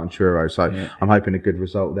 I missed out on Truro, so I'm hoping a good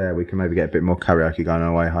result there. We can maybe get a bit more karaoke going on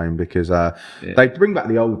our way home, because they bring back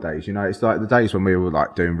the old days. You know, it's like the days when we were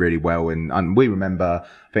like doing really well, and we remember.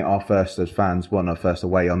 I think our first as fans, our first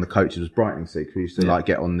away on the coaches was Brighton Seek. We used to like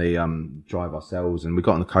get on the drive ourselves, and we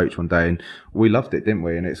got on the coach one day, and we loved it, didn't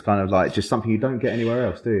we? And it's kind of like just something you don't get anywhere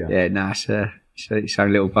else, do you? Yeah, no, it's its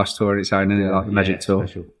own little bus tour on its own, isn't it? Like a magic tour.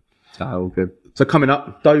 Special. So all good. So coming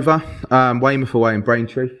up, Dover, Weymouth away in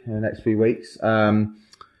Braintree in the next few weeks.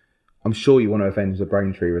 I'm sure you want to avenge the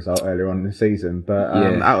Braintree result earlier on in the season, but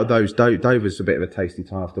out of those, Dover's a bit of a tasty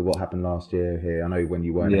tie after what happened last year here. I know when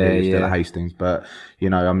you weren't here, you were still at Hastings, but you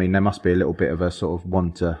know, I mean, there must be a little bit of a sort of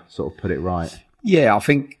want to sort of put it right. Yeah, I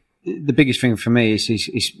think the biggest thing for me is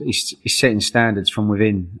setting standards from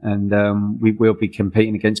within, and we will be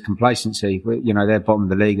competing against complacency. You know, they're bottom of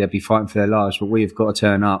the league; they'll be fighting for their lives, but we have got to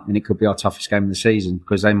turn up, and it could be our toughest game of the season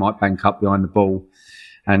because they might bank up behind the ball.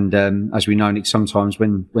 And as we know, Nick, sometimes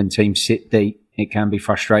when teams sit deep, it can be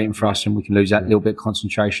frustrating for us, and we can lose that little bit of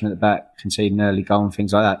concentration at the back, concede an early goal and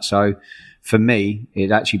things like that. So for me,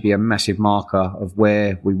 it'd actually be a massive marker of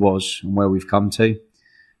where we was and where we've come to.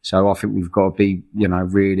 So I think we've got to be, you know,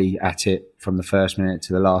 really at it from the first minute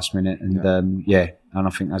to the last minute. And and I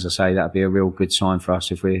think, as I say, that'd be a real good sign for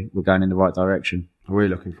us if we're going in the right direction. We're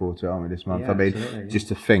looking forward to it, aren't we, this month? Yeah, I mean, just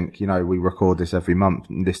to think, you know, we record this every month,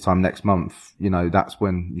 and this time next month, you know, that's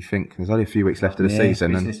when you think there's only a few weeks left of the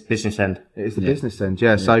season. Business end. It is the business end,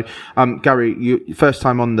 So, Gary, you first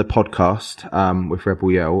time on the podcast with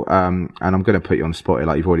Rebel Yell, and I'm going to put you on the spot here,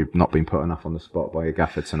 like you've already not been put enough on the spot by your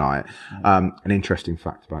gaffer tonight. An interesting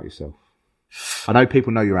fact about yourself. I know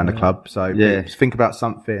people know you around the club, so think about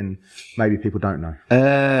something maybe people don't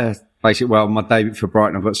know. Basically, well, my debut for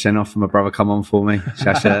Brighton, I got sent off and my brother come on for me. So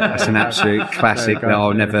that's an absolute classic.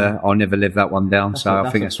 I'll never live that one down. I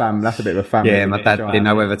think that's a bit of a family. Yeah, my dad didn't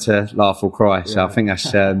know whether to laugh or cry. So I think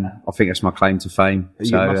that's my claim to fame.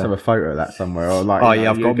 You must have a photo of that somewhere, or like.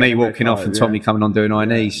 I've got me walking off and Tommy coming on doing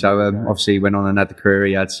I&E. So obviously he went on and had the career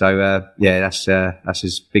he had. So that's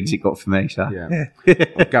as big as it got for me. So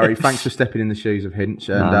Well, Gary, thanks for stepping in the shoes of Hinch,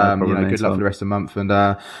 and good luck for the rest of the month, and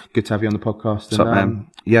good to have you on the podcast. And,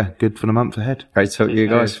 man. Good good for the month ahead. Great to talk to you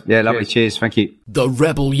guys. Yeah, lovely. Cheers. Thank you. The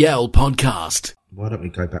Rebel Yell Podcast. Why don't we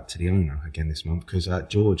go back to the owner again this month? Because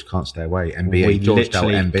George can't stay away. We MBE, George Dale,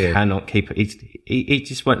 literally MBE. cannot keep it. He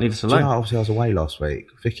just won't leave us Do you alone. know, obviously I was away last week.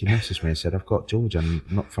 Vicky messaged me and said, I've got George on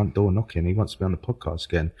front door knocking. He wants to be on the podcast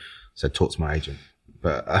again. So talk to my agent.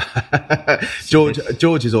 But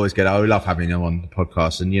George is always good. I love having him on the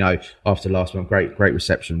podcast. And, you know, after last month, great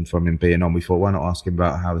reception from him being on. We thought, why not ask him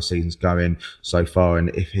about how the season's going so far and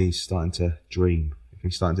if he's starting to dream.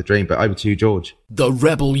 But over to you, George. The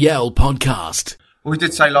Rebel Yell Podcast. Well, we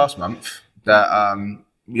did say last month that,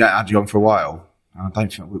 had you on for a while. I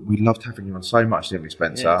don't think we loved having you on so much, didn't we,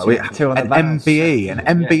 Spencer? Yeah, two on the balance.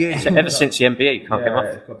 MBE. Ever since the NBA, can't get off.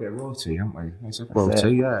 It's got a bit of royalty, haven't we? It's a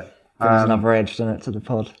royalty, yeah. There's another edge, doesn't it, to the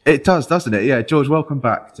pod? It does, doesn't it? Yeah, George, welcome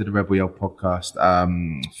back to the Rebel Yell podcast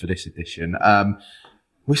for this edition.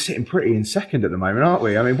 We're sitting pretty in second at the moment, aren't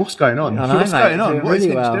we? I mean, what's going on? I know, What's mate. going on? Doing What is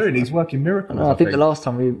really he well. doing? He's working miracles. I think the last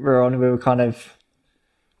time we were on, we were kind of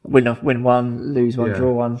win one, lose one, Yeah.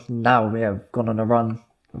 draw one. Now we have gone on a run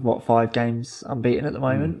of 5 games unbeaten at the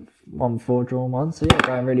moment. 1-4, drawn 1. So yeah,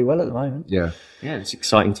 going really well at the moment. Yeah. Yeah, it's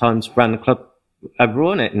exciting times around the club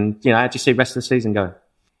overall, isn't it? And, you know, how do you see the rest of the season go?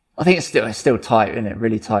 I think it's still tight, isn't it?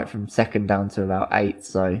 Really tight from second down to about 8th.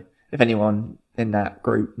 So if anyone in that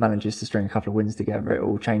group manages to string a couple of wins together, it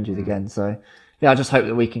all changes again. So yeah, I just hope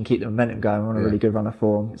that we can keep the momentum going. We're on a really good run of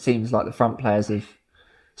form. It seems like the front players have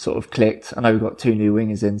sort of clicked. I know we've got 2 new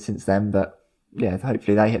wingers in since then, but yeah,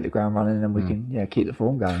 hopefully they hit the ground running and we can keep the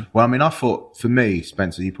form going. Well, I mean, I thought, for me,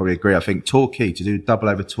 Spencer, you probably agree, I think Torquay, to do double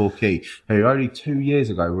over Torquay, who only 2 years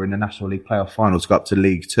ago were in the National League playoff final to go up to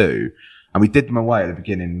League 2, and we did them away at the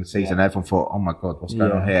beginning of the season, and everyone thought, oh my God, what's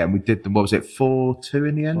going on here? And we did them, what was it, 4-2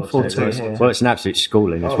 in the end? 4-2. Well, it's an absolute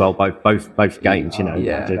schooling as well. Both games, you know.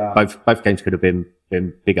 Yeah. Both games could have been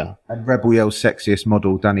bigger. And Rebel Yell's sexiest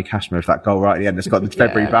model, Danny Cashmere, with that goal right at the end. It's got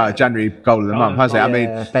the January goal of the month, hasn't it? I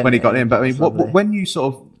mean, when he got in. But I mean, when you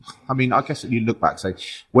sort of, I mean, I guess you look back, say,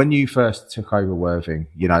 when you first took over Worthing,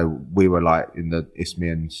 you know, we were like in the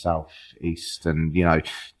Isthmian South East, and, you know,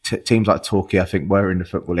 teams like Torquay, I think, were in the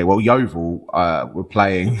Football League. Well, Yeovil were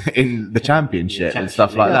playing in the Championship and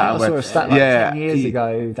stuff like that. I saw a stat 10 years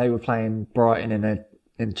ago, they were playing Brighton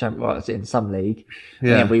in some league.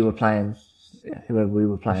 Yeah. And we were playing whoever we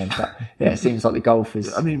were playing. But yeah, it seems like the golf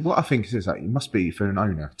is. I mean, what I think is like, it must be for an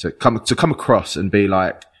owner to come across and be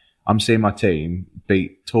like, I'm seeing my team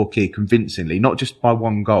beat Torquay convincingly, not just by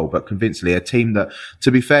 1 goal, but convincingly. A team that,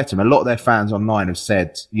 to be fair to them, a lot of their fans online have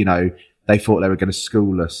said, you know, they thought they were going to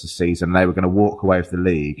school us this season. They were going to walk away with the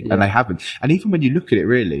league, and they haven't. And even when you look at it,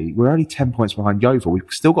 really, we're only 10 points behind Yeovil. We've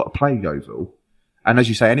still got to play Yeovil. And as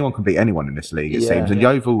you say, anyone can beat anyone in this league, it seems. And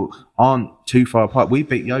Yeovil aren't too far apart. We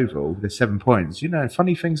beat Yeovil. There's 7 points. You know,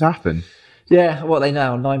 funny things happen. Yeah, what are they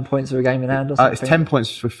now? 9 points of a game in hand or something? It's 10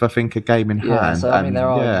 points for, I think, a game in hand. Yeah, so I mean, and, they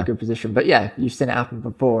are in a good position. But yeah, you've seen it happen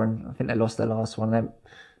before, and I think they lost their last one. I think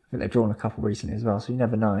they've drawn a couple recently as well, so you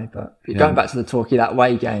never know. But going back to the Torquay, that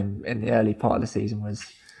away game in the early part of the season was.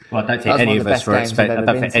 Well, I don't think any of us were expecting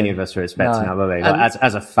that, were we? Like,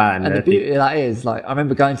 as a fan. And the beauty of that is, like, I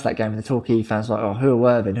remember going to that game and the Torquay fans were like, oh, who are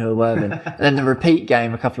Worthing? And then the repeat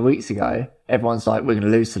game a couple of weeks ago, everyone's like, we're going to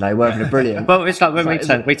lose today. Worthing are brilliant. Well, it's like when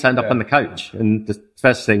we turned up on the coach, and the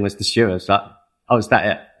first thing was the stewards like, oh, is that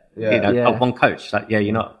it? Yeah. You know, one coach. Like, yeah,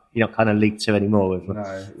 you're not kind of League 2 anymore with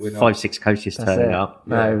 5-6 coaches turning up.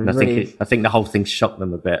 No, and I think the whole thing shocked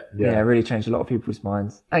them a bit. Yeah, it really changed a lot of people's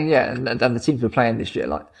minds. And and the teams we're playing this year,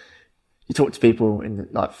 like, you talk to people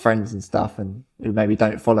like friends and stuff, and who maybe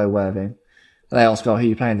don't follow Worthing, and they ask, "Oh, who are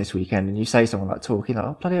you playing this weekend?" And you say someone like Torquay, like,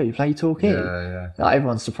 "Oh, bloody hell, you play Torquay?" Yeah. Like,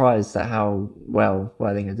 everyone's surprised at how well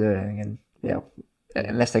Worthing are doing, and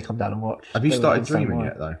unless they come down and watch. Have you started dreaming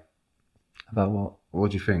yet, though? About what?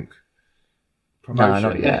 What do you think? Promotion? No,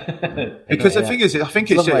 not yet. Because the thing is, I think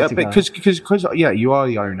it's because you are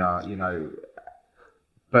the owner, you know,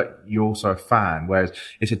 but you're also a fan. Whereas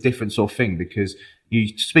it's a different sort of thing, because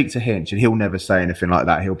you speak to Hinch and he'll never say anything like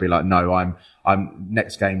that. He'll be like, "No, I'm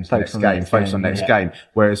next game's focus on next game."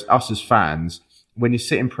 Whereas us as fans, when you're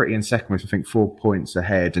sitting pretty in second with, I think, 4 points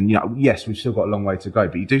ahead, and, you know, yes, we've still got a long way to go,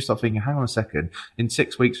 but you do start thinking, hang on a second, in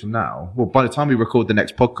 6 weeks from now, well, by the time we record the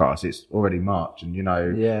next podcast, it's already March, and, you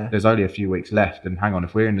know, there's only a few weeks left, and hang on,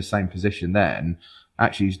 if we're in the same position then,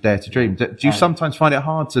 actually, it's dare to dream. Do you sometimes find it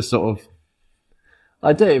hard to sort of...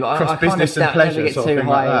 I do, but I kind of never get too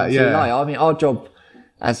high and too low. I mean, our job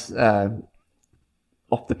as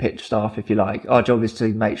off the pitch staff, if you like, our job is to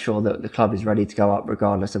make sure that the club is ready to go up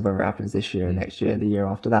regardless of whether it happens this year, next year, the year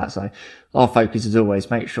after that. So our focus is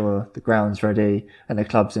always make sure the ground's ready and the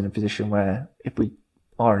club's in a position where, if we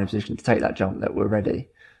are in a position to take that jump, that we're ready.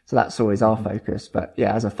 So that's always our focus. But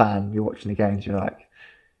yeah, as a fan, you're watching the games, you're like,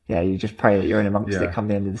 yeah, you just pray that you're in amongst it come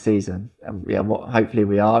the end of the season. And yeah, hopefully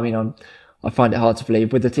we are. I mean, I find it hard to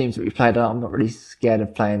believe with the teams that we played. I'm not really scared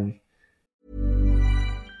of playing.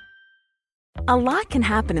 A lot can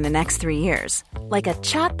happen in the next 3 years. Like a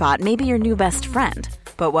chatbot may be your new best friend.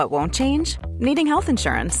 But what won't change? Needing health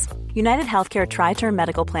insurance. United Healthcare Tri-Term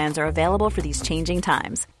Medical Plans are available for these changing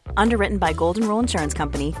times. Underwritten by Golden Rule Insurance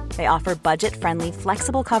Company, they offer budget-friendly,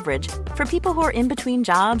 flexible coverage for people who are in between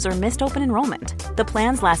jobs or missed open enrollment. The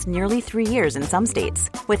plans last nearly 3 years in some states,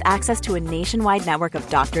 with access to a nationwide network of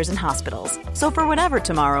doctors and hospitals. So for whatever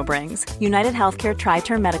tomorrow brings, United Healthcare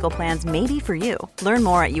Tri-Term Medical Plans may be for you. Learn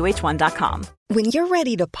more at uh1.com. When you're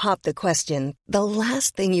ready to pop the question, the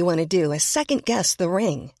last thing you want to do is second-guess the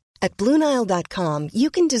ring. At BlueNile.com,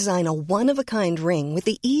 you can design a one-of-a-kind ring with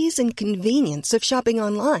the ease and convenience of shopping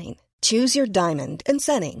online. Choose your diamond and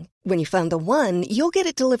setting. When you find the one, you'll get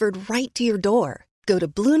it delivered right to your door. Go to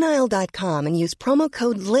BlueNile.com and use promo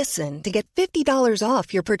code LISTEN to get $50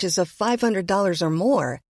 off your purchase of $500 or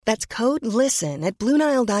more. That's code LISTEN at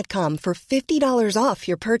BlueNile.com for $50 off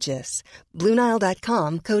your purchase.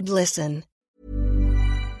 BlueNile.com, code LISTEN.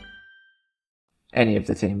 Any of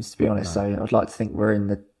the teams, to be honest. So I'd like to think we're in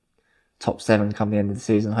the top 7 come the end of the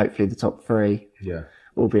season, hopefully the top 3,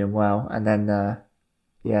 all being well, and then go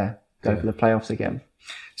for the playoffs again.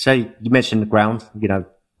 So you mentioned the ground. You know,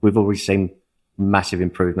 we've already seen massive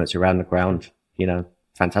improvements around the ground. You know,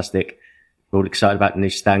 fantastic. We're all excited about the new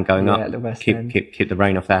stand going up. Keep the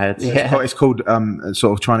rain off our heads. Yeah. It's called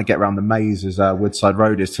sort of trying to get around the maze as Woodside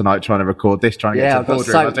Road is tonight, trying to record this, trying to get to the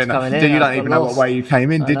boardroom. You don't even know what way you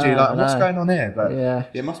came in, did you? Like, what's going on here? But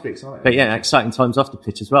it must be exciting. But yeah, exciting times off the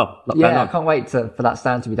pitch as well. I can't wait for that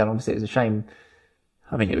stand to be done. Obviously, it was a shame.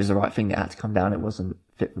 I mean, it was the right thing that had to come down. It wasn't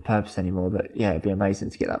fit for purpose anymore. But yeah, it'd be amazing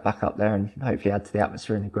to get that back up there and hopefully add to the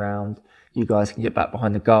atmosphere in the ground. You guys can get back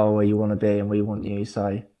behind the goal where you want to be and we want you.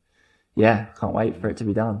 So yeah, can't wait for it to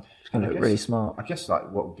be done. It's going to look really smart. I guess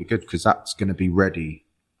like what would be good, because that's going to be ready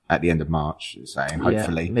at the end of March, saying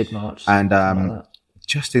hopefully mid-March, and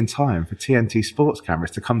just in time for TNT Sports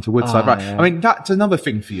cameras to come to Woodside. I mean, that's another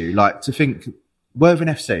thing for you, like to think Worthing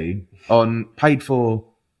FC on paid for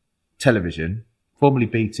television, formerly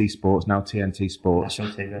BT Sports, now TNT Sports,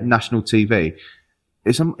 national TV.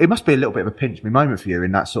 It must be a little bit of a pinch me moment for you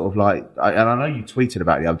in that sort of like, and I know you tweeted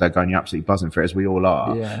about it the other day going, you're absolutely buzzing for it, as we all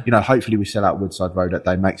are. Yeah. You know, hopefully we sell out Woodside Road that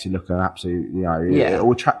day, makes you look an absolute, you know, it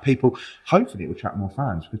will attract people. Hopefully it will attract more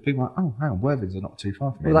fans, because people are like, oh, hang on, Worthings are not too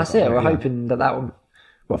far from me. Well, that's it. We're hoping that will,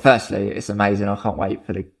 well, firstly, it's amazing. I can't wait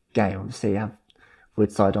for the game. Obviously, have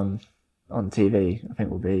Woodside on TV, I think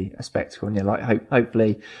will be a spectacle. And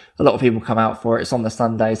hopefully a lot of people come out for it. It's on the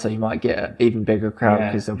Sunday, so you might get an even bigger crowd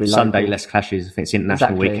because there'll be Sunday less clashes. I think it's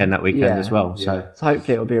international weekend that weekend as well. So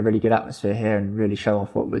hopefully it'll be a really good atmosphere here and really show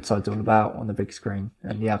off what Woodside's all about on the big screen.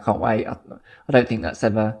 And yeah, I can't wait. I don't think that's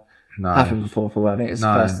ever happened before for Worthing. It's the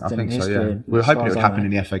first in history. So, yeah. We were hoping it would happen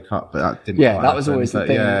in the FA Cup, but that didn't. Yeah, that was always the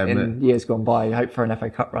thing in years gone by. You hope for an FA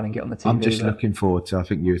Cup run and get on the TV. I'm just looking forward to, I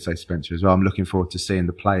think you would say, Spencer, as well, I'm looking forward to seeing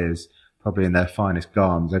the players probably in their finest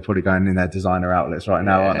garms. They're probably going in their designer outlets right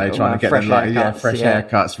now, aren't they? Trying to get them fresh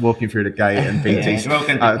haircuts, walking through the gate and BT,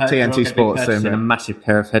 TNT Sports in a massive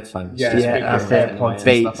pair of headphones. That's it.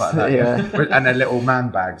 Beats, and their little man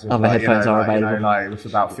bags. Other headphones are available. With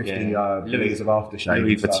about 50 litres of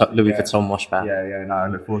aftershave. Louis Vuitton wash bag. No, I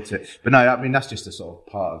look forward to it. But no, I mean, that's just a sort of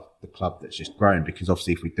part of the club that's just grown, because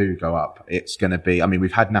obviously if we do go up, it's going to be, I mean,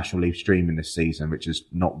 we've had National League streaming this season, which is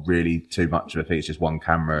not really too much of a thing. It's just one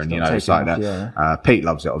camera and, it's like that. Yeah. Pete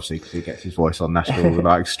loves it, obviously, because he gets his voice on national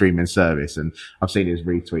like streaming service, and I've seen his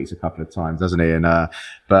retweets a couple of times, hasn't he? And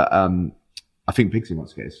I think Bigsy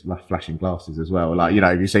wants to get his flashing glasses as well. Like,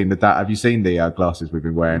 have you seen the glasses we've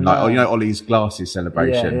been wearing? Like, Ollie's glasses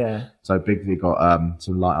celebration. Yeah. So Bigsy got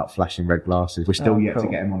some light up flashing red glasses. We're still yet to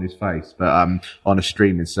get him on his face, but on a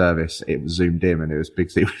streaming service, it was zoomed in and it was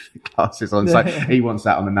Bigsy with the glasses on. So he wants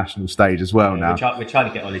that on the national stage as well now. We're trying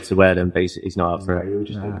to get Ollie to wear them, but he's not up for it. He was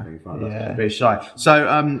just a bit shy.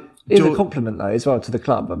 So it's a compliment though as well to the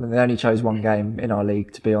club. I mean, they only chose one game in our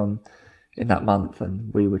league to be on in that month,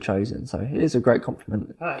 and we were chosen. So it is a great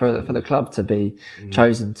compliment for the club to be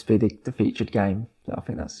chosen to be the featured game. So I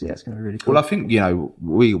think that's it's going to be really cool. Well, I think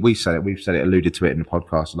we've said it, alluded to it in the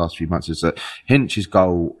podcast the last few months, is that Hinch's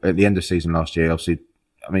goal at the end of season last year, obviously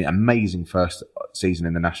amazing first season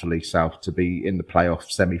in the National League South to be in the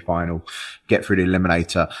playoff semi-final, get through the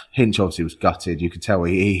eliminator. Hinch obviously was gutted. You could tell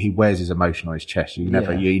he wears his emotion on his chest. You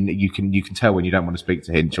can tell when you don't want to speak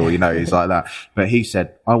to Hinch, or he's like that. But he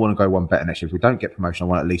said, I want to go one better next year. If we don't get promotion, I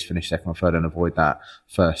want to at least finish second or third and avoid that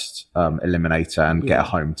first eliminator and get a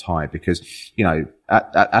home tie, because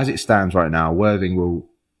as it stands right now, Worthing will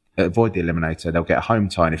avoid the eliminator. They'll get a home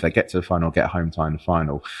tie, and if they get to the final, get a home tie in the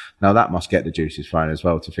final. Now that must get the juices flowing as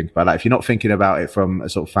well, to think about that. If you're not thinking about it from a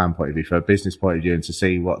sort of fan point of view, from a business point of view, and to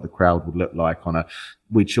see what the crowd would look like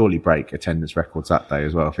we'd surely break attendance records that day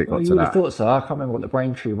as well if it got to that. You would have thought so. I can't remember what the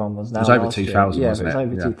Braintree one was now. It was over 2,000, wasn't it? Yeah, it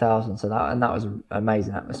was over 2,000. So that was an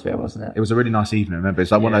amazing atmosphere, wasn't it? It was a really nice evening. Remember,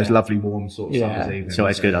 it's like one of those lovely, warm sort of summer's evenings. It's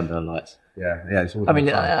always good under the lights. Yeah. It's always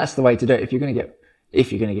that's the way to do it. If you're going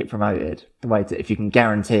to get promoted, if you can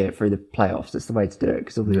guarantee it through the playoffs, that's the way to do it,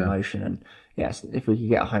 because of the emotion. And yes, if we could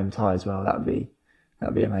get a home tie as well, that'd be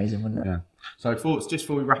amazing, wouldn't it? Yeah. So thoughts, just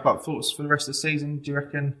before we wrap up, thoughts for the rest of the season? Do you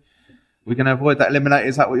reckon we're going to avoid that eliminator?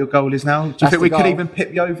 Is that what your goal is now? Do you think we could even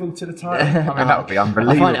pip Yeovil to the title? That would be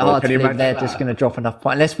unbelievable. I find it hard to believe they're just going to drop enough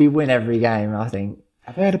points, unless we win every game, I think.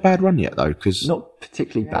 Have they had a bad run yet, though? Not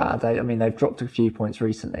particularly bad. They've dropped a few points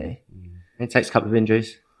recently. It takes a couple of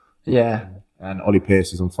injuries. Yeah. And Ollie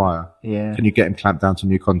Pearce is on fire. Yeah. Can you get him clamped down to a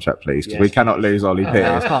new contract, please? Because we cannot lose Ollie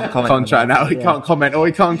Pearce. I can't comment contract now. He can't comment. Oh,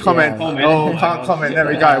 he can't comment. Can't comment. There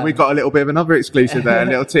we go. We got a little bit of another exclusive there, a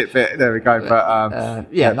little tidbit. There we go. But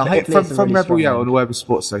from Rebel Yell and Worthing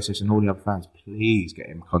Sports Association and all the other fans, please get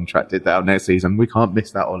him contracted down next season. We can't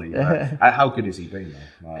miss that Ollie. How good has he been,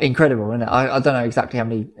 though? Incredible, isn't it? I don't know exactly how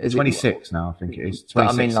many. 26 now, I think it is.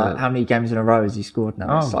 But how many games in a row has he scored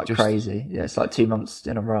now? It's crazy. Yeah, it's like 2 months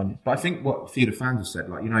in a run. But I think what a few of the fans have said,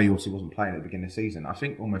 he obviously wasn't playing at the beginning of the season. I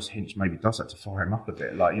think almost Hinch maybe does that to fire him up a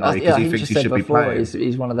bit, because he thinks he should be playing.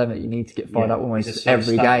 He's one of them that you need to get fired up almost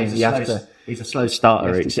every game. He's a slow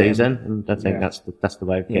starter each season, and I think that's the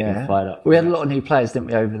way of getting him fired up. We had a lot of new players, didn't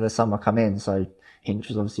we, over the summer come in? So Hinch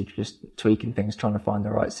was obviously just tweaking things, trying to find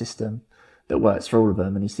the right system that works for all of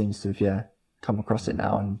them, and he seems to have come across it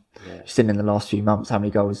now. And seen in the last few months how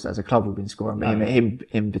many goals as a club we've been scoring, but him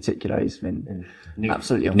in particular, he's been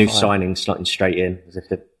absolutely on fire. New signings slotting straight in as if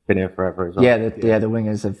they've been here forever as well. The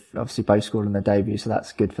wingers have obviously both scored on their debut, so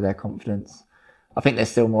that's good for their confidence. I think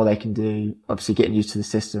there's still more they can do, obviously getting used to the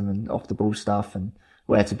system and off the ball stuff and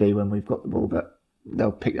where to be when we've got the ball, but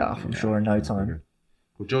they'll pick that up, I'm sure, in no time.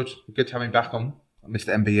 Well, George, good to have him back on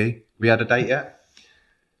Mr. MBE. We had a date yet?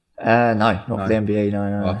 No, not for the NBA.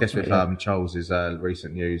 No. Well, I guess with Charles's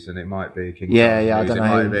recent news, and it might be King. I don't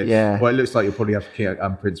know. Well, it looks like you'll probably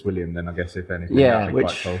have Prince William then, I guess, if anything. Yeah,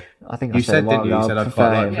 which cool. I think you said, didn't you? You said I'd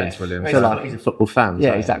quite like Prince William. He's a football fan.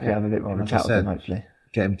 Yeah, exactly. Have a bit more of a chat with him, hopefully.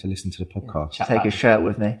 Get him to listen to the podcast. Take his shirt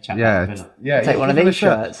with me. Take one of these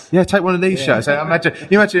shirts. Yeah, take one of these shirts. So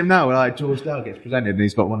imagine him now, like George Dale gets presented and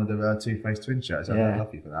he's got one of the Two-Faced Twin shirts. I'd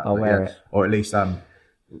love you for that. I'll wear it. Or at least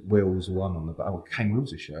Will's one on the back. Oh, Kane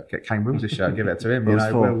Wills' shirt. Get Kane Wills' shirt. Give it to him.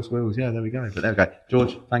 Wills. Yeah, there we go. But there we go.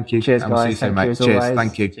 George, thank you. Cheers, guys. We'll see you soon, mate. Cheers.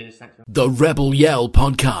 Thank you. Cheers, thanks. The Rebel Yell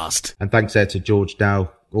Podcast. And thanks there to George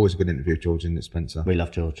Dow. Always a good interview, George, isn't it, Spencer? We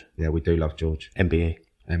love George. Yeah, we do love George. MBE.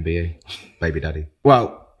 Baby daddy.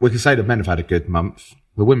 Well, we can say the men have had a good month.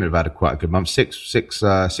 The women have had quite a good month.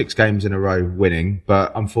 Six games in a row winning,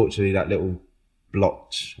 but unfortunately that little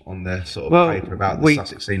blotch on the sort of paper about the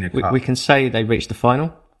Sussex Senior Cup. We can say they reached the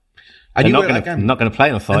final. And they're not going to play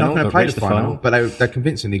in the final. They're not going to play the final, but they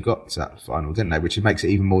convincingly got to that final, didn't they? Which makes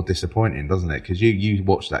it even more disappointing, doesn't it? Because you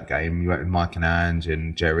watched that game, you went with Mike and Ange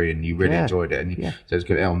and Jerry, and you really enjoyed it. And so it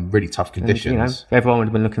was on really tough conditions. And, everyone would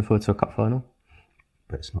have been looking forward to a cup final.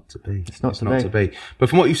 But it's not to be. It's not to be. But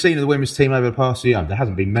from what you've seen of the women's team over the past year, there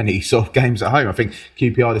hasn't been many sort of games at home. I think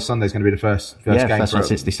QPR this Sunday is going to be the first game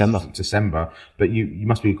since December. But you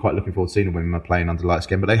must be quite looking forward to seeing the women playing under lights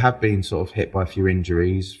again. But they have been sort of hit by a few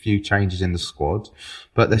injuries, a few changes in the squad.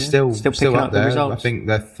 But they're still up there. I think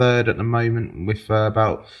they're third at the moment with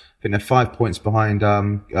I think they're 5 points behind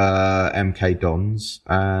MK Dons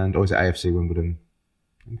or is it AFC Wimbledon?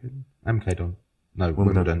 MK Don? No,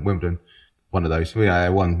 Wimbledon. One of those. We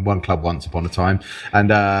one club once upon a time, and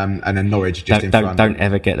then Norwich just in front. Don't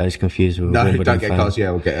ever get those confused with Wimbledon. Don't get cards. Yeah,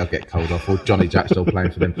 I'll get cold off. Or Johnny Jack still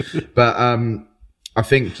playing for them. But I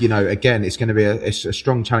think again, it's going to be a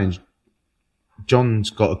strong challenge. John's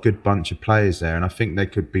got a good bunch of players there, and I think they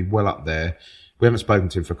could be well up there. We haven't spoken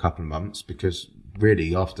to him for a couple of months because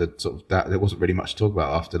really after sort of that, there wasn't really much to talk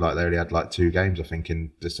about after they only had 2 games, I think,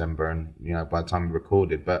 in December, and by the time we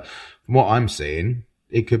recorded. But from what I'm seeing,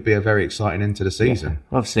 it could be a very exciting end to the season.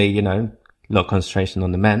 Yeah. Obviously, a lot of concentration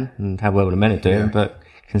on the men and how well the men are doing, but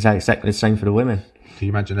can say exactly the same for the women. Can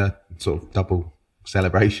you imagine a sort of double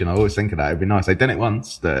celebration? I always think of that. It'd be nice. They've done it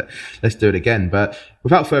once, but let's do it again. But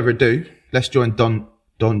without further ado, let's join John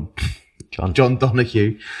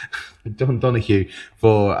Donoghue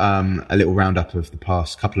for a little roundup of the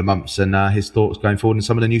past couple of months and his thoughts going forward and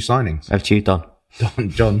some of the new signings. Over to you, Don.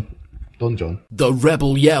 John. The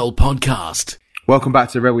Rebel Yell Podcast. Welcome back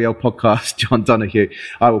to the Rebel Yell Podcast, John Donoghue.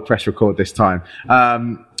 I will press record this time.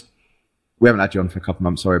 We haven't had you on for a couple of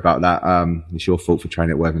months. Sorry about that. It's your fault for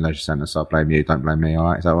training at Worthing Leisure Centre, so I blame you. Don't blame me. All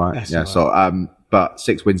right, is that right? That's yeah. all right. So, but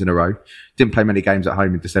 6 wins in a row. Didn't play many games at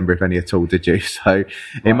home in December, if any at all, did you? So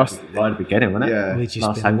it must right at the beginning, wasn't it? Yeah. We've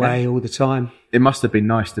just been away all the time. It must have been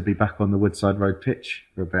nice to be back on the Woodside Road pitch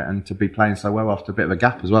for a bit and to be playing so well after a bit of a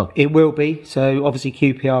gap as well. It will be. So obviously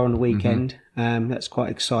QPR on the weekend. That's quite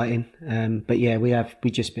exciting. But yeah,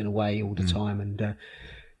 we've just been away all the time, and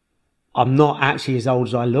I'm not actually as old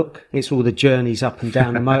as I look. It's all the journeys up and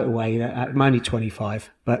down the motorway. I'm only 25,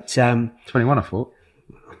 but 21, I thought.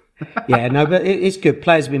 yeah, no, but it's good.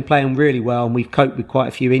 Players have been playing really well, and we've coped with quite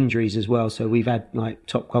a few injuries as well. So we've had like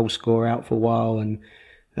top goal scorer out for a while, and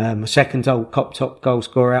a second top goal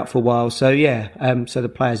scorer out for a while. So yeah, so the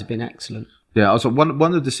players have been excellent. Yeah, also one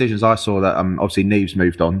of the decisions I saw that obviously Neves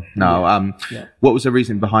moved on now. What was the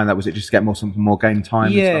reason behind that? Was it just to get some more game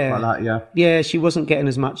time and stuff like that? Yeah, she wasn't getting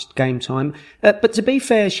as much game time. But to be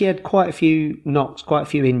fair, she had quite a few knocks, quite a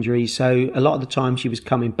few injuries. So a lot of the time she was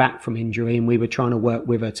coming back from injury, and we were trying to work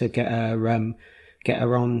with her to get her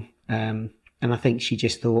on. And I think she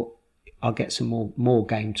just thought, I'll get some more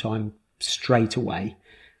game time straight away.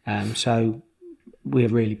 So we're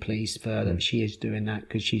really pleased for her that she is doing that,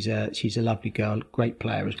 because she's a lovely girl, great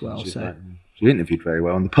player as well. She interviewed very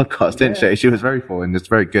well on the podcast, didn't she? She was very full and it's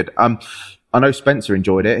very good. I know Spencer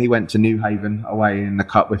enjoyed it. He went to New Haven away in the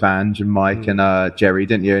cup with Ange and Mike and Jerry,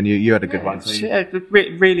 didn't you? And you had a good one. Yeah,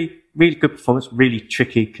 really, really good performance. Really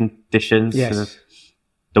tricky conditions. Yes.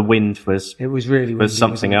 The wind was really windy,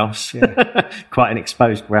 something else. Yeah. Quite an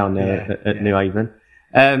exposed ground there at New Haven.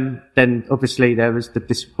 Then obviously there was the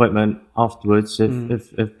disappointment afterwards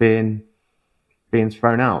of being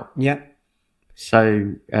thrown out. Yeah.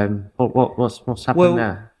 So what's happened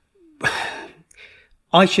there?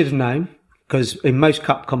 I should have known, because in most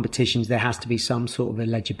cup competitions there has to be some sort of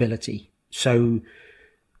eligibility. So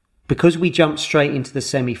because we jumped straight into the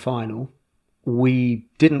semi-final, we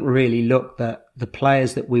didn't really look that the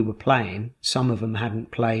players that we were playing, some of them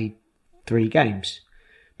hadn't played 3 games.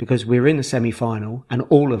 Because we were in the semi-final and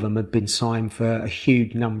all of them had been signed for a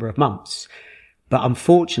huge number of months. But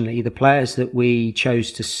unfortunately, the players that we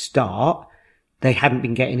chose to start, they hadn't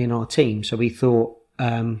been getting in our team. So we thought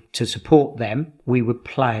to support them, we would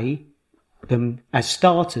play them as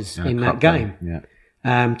starters in that game.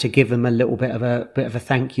 To give them a little bit of a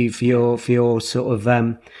thank you for your sort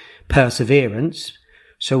of perseverance.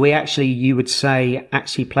 So we you would say,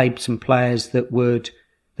 played some players that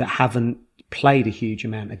haven't played a huge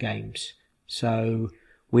amount of games. So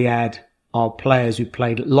we had our players who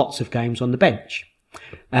played lots of games on the bench.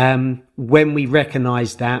 When we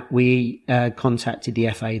recognised that, we contacted the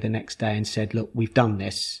FA the next day and said, look, we've done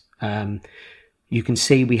this. You can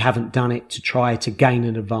see we haven't done it to try to gain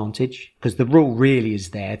an advantage, because the rule really is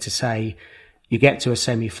there to say you get to a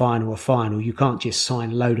semi-final or final, you can't just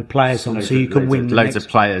sign a load of players on so you can win. Loads of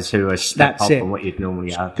players who are step up on what you'd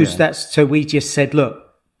normally have. So we just said, look,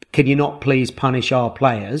 can you not please punish our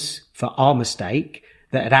players for our mistake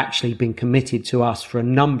that had actually been committed to us for a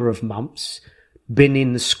number of months, been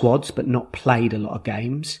in the squads but not played a lot of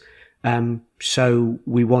games. So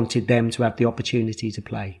we wanted them to have the opportunity to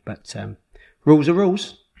play. But rules are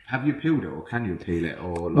rules. Have you appealed it, or can you appeal it?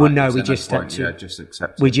 Or we just had to. Just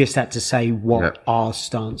accept it. We just had to say what our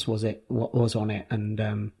stance was. What was on it,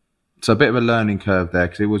 and. So a bit of a learning curve there,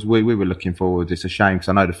 because we were looking forward. It's a shame, because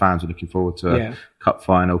I know the fans are looking forward to a cup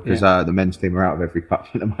final, because the men's team are out of every cup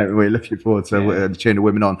at the moment. We're looking forward to cheering the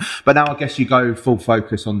women on. But now I guess you go full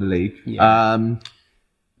focus on the league. Yeah. Are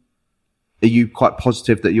you quite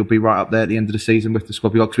positive that you'll be right up there at the end of the season with the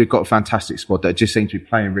squad? Because we've got a fantastic squad that just seems to be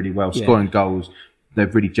playing really well, scoring goals.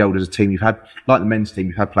 They've really gelled as a team. You've had, like the men's team,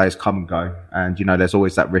 you've had players come and go, and there's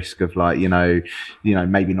always that risk of maybe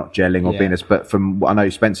not gelling or being as. But I know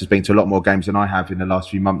Spencer's been to a lot more games than I have in the last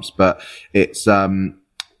few months. But it's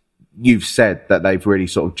you've said that they've really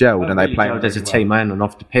sort of gelled and they play as a team and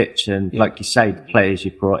off the pitch. And like you say, the players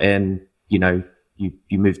you brought in, you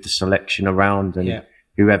move the selection around, and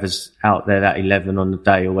whoever's out there, that 11 on the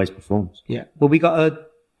day, always performs. Yeah. Well, we got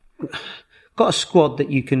a squad that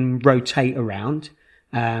you can rotate around.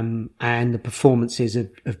 And the performances have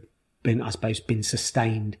been, I suppose,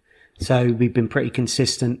 sustained. So we've been pretty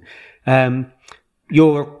consistent.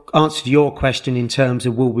 your answer to your question in terms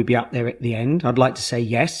of will we be up there at the end, I'd like to say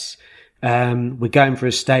yes. We're going for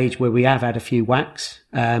a stage where we have had a few whacks,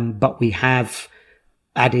 but we have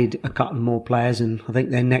added a couple more players, and I think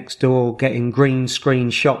they're next door getting green screen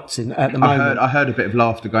shots at the moment. I heard a bit of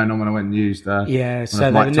laughter going on when I went and used. So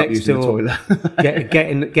they were next door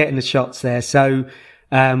getting the shots there. So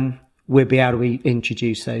we'll be able to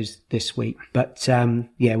introduce those this week. But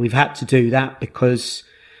we've had to do that because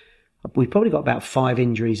we've probably got about 5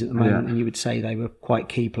 injuries at the moment, and you would say they were quite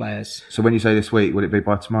key players. So when you say this week, will it be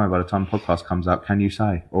by tomorrow, by the time the podcast comes out, can you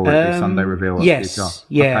say? Or will it be Sunday reveal? Yes,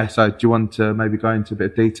 yeah. Okay, so do you want to maybe go into a bit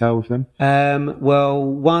of detail with them? Well,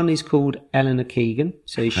 one is called Eleanor Keegan.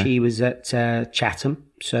 So she was at Chatham.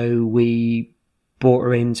 So we brought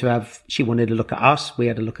her in she wanted to look at us. We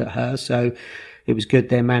had a look at her. So it was good.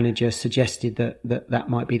 Their manager suggested that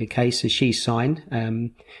might be the case. So she's signed.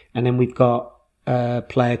 And then we've got a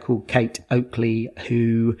player called Kate Oakley,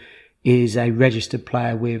 who is a registered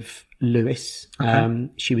player with Lewis.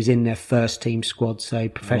 She was in their first team squad, so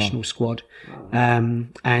professional squad.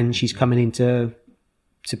 And she's coming in to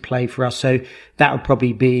play for us. So that would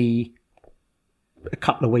probably be a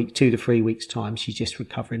couple of weeks, 2 to 3 weeks time. She's just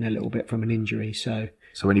recovering a little bit from an injury. So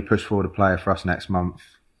when you push forward a player for us next month,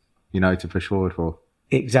 you know to push forward for.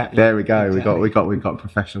 Exactly. There we go. Exactly. We got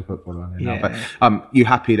professional football on here now. But you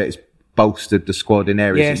happy that it's bolstered the squad in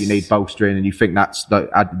areas that you need bolstering, and you think that's the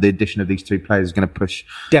addition of these 2 players is going to push?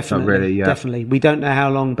 Definitely. We don't know how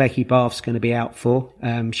long Becky Bath's going to be out for.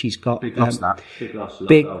 She's got big loss.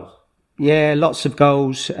 Goals. Yeah, lots of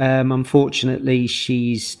goals. Unfortunately,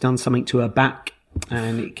 she's done something to her back,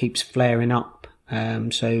 and it keeps flaring up.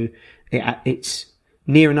 So it's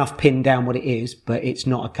near enough pinned down what it is, but it's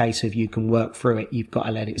not a case of you can work through it. You've got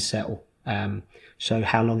to let it settle. So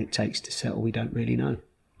how long it takes to settle, we don't really know.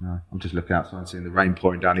 No, I'm just looking outside and seeing the rain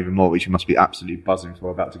pouring down even more, which you must be absolutely buzzing for,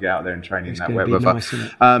 about to get out there and training in that wet weather. Nice,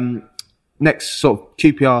 next sort of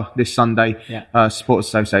QPR this Sunday, Supporters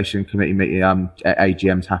Association Committee meeting,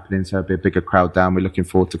 AGM's happening, so there'll be a bigger crowd down. We're looking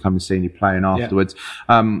forward to coming and seeing you playing afterwards.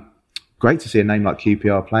 Great to see a name like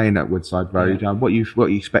QPR playing at Woodside Road. What are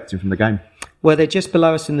you expecting from the game? Well, they're just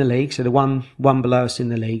below us in the league, so the one below us in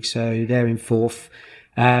the league, so they're in 4th.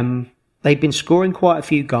 They've been scoring quite a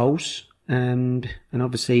few goals. And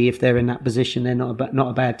obviously, if they're in that position, they're not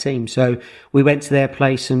a bad team. So we went to their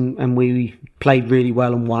place and we played really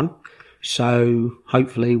well and won. So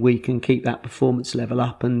hopefully we can keep that performance level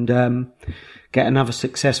up and get another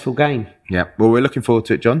successful game. Yeah, well, we're looking forward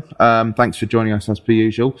to it, John. Thanks for joining us as per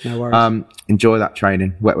usual. No worries. Enjoy that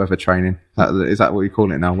training, wet weather training. Is that what you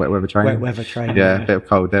call it now? Wet weather training? Wet weather training. Yeah, a bit of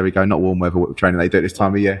cold. There we go. Not warm weather training. They do it this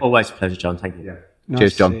time of year. Always a pleasure, John. Thank you. Yeah. Nice.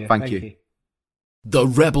 Cheers, John. Thank you. The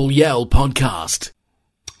Rebel Yell Podcast.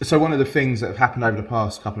 So one of the things that have happened over the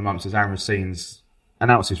past couple of months is Aaron Racine's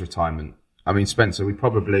announced his retirement. I mean, Spencer, when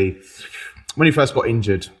he first got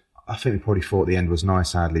injured, I think we probably thought the end was nigh,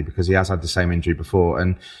 sadly, because he has had the same injury before.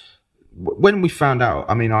 And when we found out,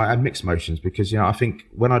 I mean, I had mixed emotions because, I think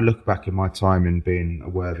when I look back in my time in being a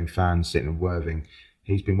Worthing fan, sitting in Worthing,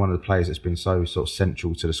 he's been one of the players that's been so sort of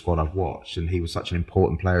central to the squad I've watched, and he was such an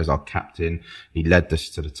important player as our captain. He led us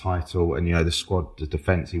to the title, and the squad, the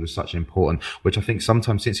defence, he was such an important. Which I think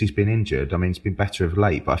sometimes since he's been injured, I mean, it's been better of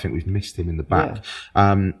late, but I think we've missed him in the back.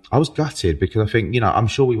 Yeah. I was gutted because I think I'm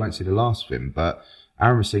sure we won't see the last of him, but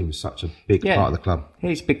Aaron Racine was such a big part of the club.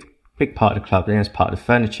 He's a big part of the club. He's part of the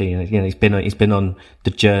furniture. He's been on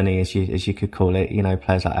the journey, as you could call it.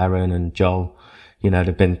 Players like Aaron and Joel.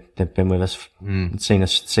 They've been with us, seen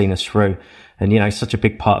us through, and he's such a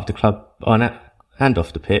big part of the club on it and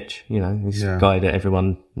off the pitch. He's a guy that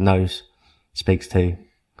everyone knows, speaks to.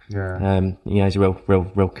 Yeah. He's a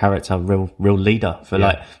real character, real leader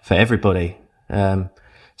for everybody. So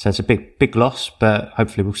it's a big loss, but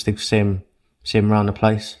hopefully we'll still see him around the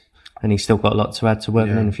place. And he's still got a lot to add to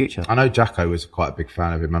Worthing in the future. I know Jacko was quite a big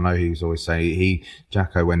fan of him. I know he was always saying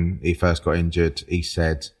Jacko, when he first got injured, he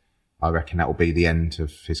said, I reckon that will be the end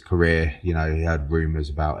of his career. He had rumours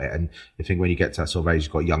about it. And I think when you get to that sort of age,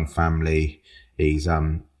 he's got a young family. He's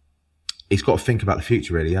got to think about the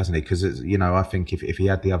future, really, hasn't he? Because, I think if he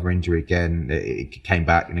had the other injury again, it came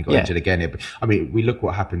back and he got injured again. We look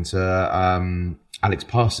what happened to Alex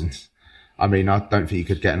Parsons. I mean, I don't think you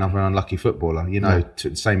could get another unlucky footballer,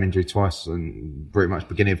 to same injury twice and pretty much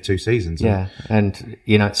beginning of 2 seasons. Yeah. And,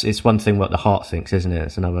 it's one thing what the heart thinks, isn't it?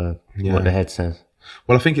 It's another what the head says.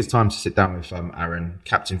 Well, I think it's time to sit down with Aaron,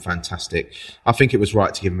 captain fantastic. I think it was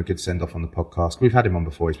right to give him a good send-off on the podcast. We've had him on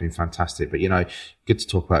before. He's been fantastic. But, good to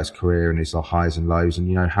talk about his career and his highs and lows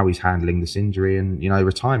and, how he's handling this injury and,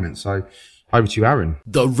 retirement. So over to you, Aaron.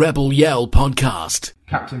 The Rebel Yell Podcast.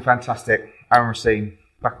 Captain fantastic. Aaron Racine,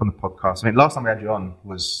 back on the podcast. I mean, last time we had you on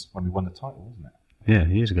was when we won the title, wasn't it? Yeah,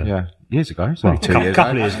 years ago. Yeah, years ago. It's only 2 years ago.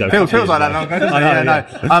 Couple of years ago. Feels like that long ago, doesn't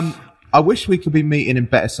it? No. I wish we could be meeting in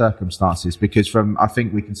better circumstances because I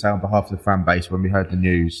think we can say on behalf of the fan base, when we heard the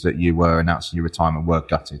news that you were announcing your retirement, we're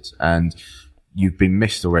gutted. And you've been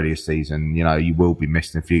missed already this season. You know, you will be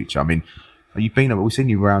missed in the future. I mean, we've seen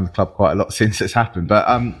you around the club quite a lot since it's happened, but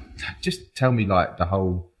just tell me like the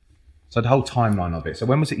whole timeline of it. So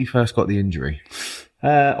when was it you first got the injury?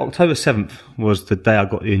 October 7th was the day I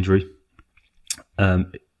got the injury.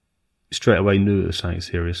 Straight away knew it was something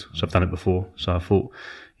serious. So I've done it before. So I thought,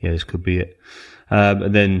 yeah, this could be it.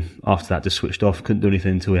 And then after that, just switched off. Couldn't do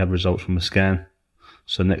anything until we had results from a scan.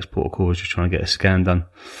 So the next port of call was just trying to get a scan done.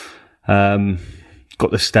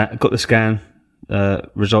 Got the scan.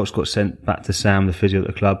 Results got sent back to Sam, the physio at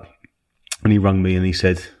the club, and he rung me and he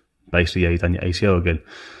said, basically, yeah, you've done your ACL again.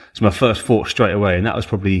 So my first thought straight away, and that was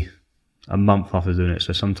probably a month after doing it,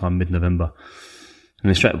 so sometime mid-November. And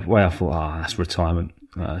then straight away I thought, that's retirement.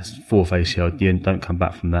 It's fourth ACL, you don't come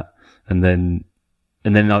back from that. And then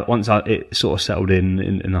once it sort of settled in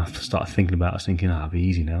and I started thinking about it, I was thinking, it'll be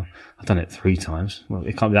easy now. I've done it 3 times. Well,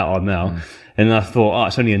 it can't be that hard now. Mm. And then I thought,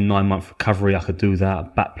 it's only a 9-month recovery. I could do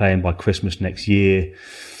that. Back playing by Christmas next year,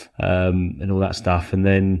 and all that stuff. And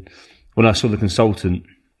then when I saw the consultant,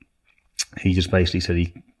 he just basically said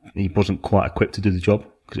he wasn't quite equipped to do the job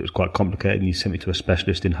because it was quite complicated, and he sent me to a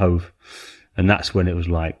specialist in Hove. And that's when it was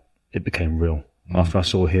like, it became real. Mm. After I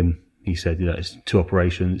saw him, he said, it's 2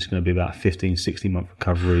 operations. It's going to be about a 15, 16-month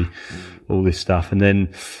recovery, all this stuff. And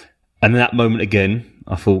then that moment again,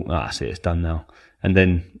 I thought, that's it, it's done now. And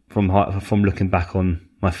then from looking back on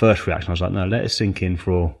my first reaction, I was like, no, let it sink in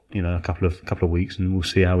for, a couple of weeks and we'll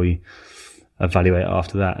see how we evaluate it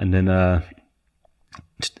after that. And then,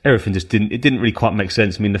 everything didn't really quite make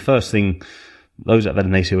sense. I mean, the first thing, those that have had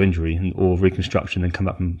an ACL injury or reconstruction and come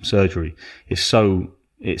back from surgery, it's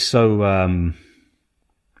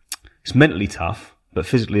mentally tough, but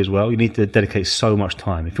physically as well. You need to dedicate so much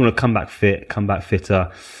time. If you want to come back fit, come back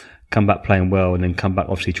fitter, come back playing well, and then come back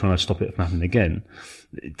obviously trying to stop it from happening again,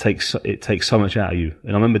 it takes so much out of you.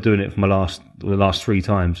 And I remember doing it for the last 3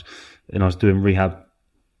 times, and I was doing rehab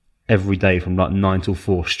every day from like 9 till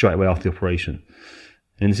 4 straight away after the operation.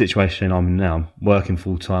 And in the situation I'm in now, I'm working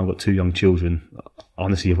full time, got 2 young children.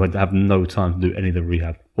 Honestly, I have no time to do any of the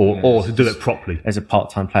rehab or to do it properly. As a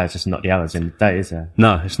part-time player, it's just not the hours in the day, is there?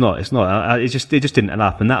 No, it's not. It just didn't add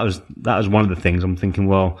up, and that was one of the things. I'm thinking,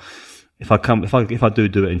 well, if I do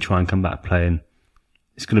it and try and come back playing,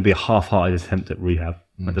 it's going to be a half-hearted attempt at rehab.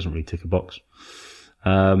 That doesn't really tick a box.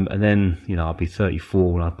 And then I'll be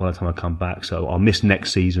 34 by the time I come back, so I'll miss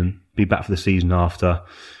next season. Be back for the season after.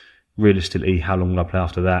 Realistically, how long will I play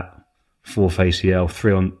after that? 4th ACL,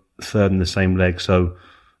 3 on 3rd in the same leg, so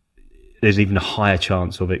there's even a higher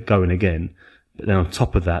chance of it going again. But then on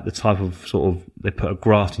top of that, the type of they put a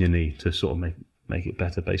graft in your knee to sort of make it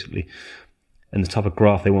better, basically. And the type of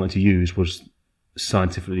graft they wanted to use was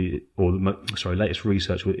scientifically, latest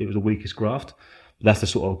research, it was the weakest graft. But that's the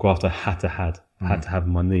sort of graft I had to have in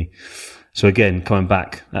my knee. So again, coming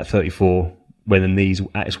back at 34, when the knee's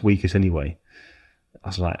at its weakest anyway, I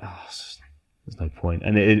was like, there's no point.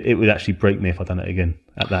 And it would actually break me if I'd done it again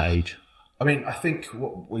at that age. I mean, I think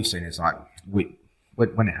what we've seen is like,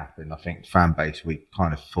 when it happened, I think fan base, we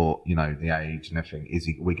kind of thought, the age and everything,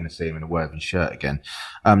 are we going to see him in a Worthing shirt again?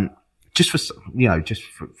 Just for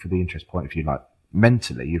the interest point of view, like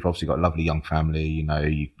mentally, you've obviously got a lovely young family,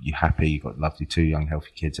 you're happy, you've got lovely 2 young healthy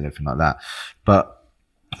kids and everything like that. But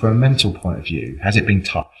from a mental point of view, has it been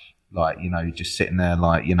tough? Like, just sitting there,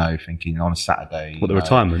 like, thinking on a Saturday. The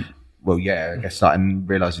retirement? Well, yeah, I guess, and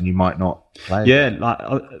realising you might not play. Yeah,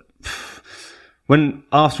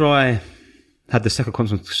 after I had the second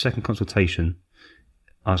consultation,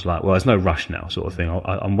 I was like, well, there's no rush now, sort of thing.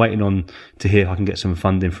 I'm waiting on to hear if I can get some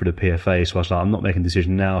funding through the PFA. So I was like, I'm not making a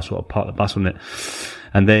decision now, sort of park the bus on it.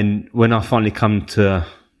 And then when I finally come to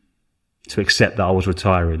accept that I was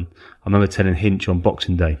retiring, I remember telling Hinch on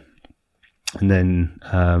Boxing Day. And then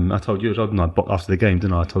I told George after the game,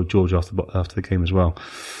 didn't I? I told George after the game as well.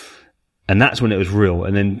 And that's when it was real.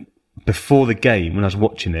 And then before the game, when I was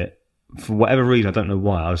watching it, for whatever reason, I don't know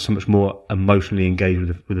why, I was so much more emotionally engaged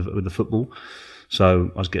with the football.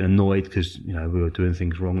 So I was getting annoyed because, we were doing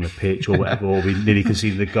things wrong on the pitch or whatever, or we nearly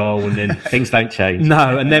conceded a goal, and then things don't change.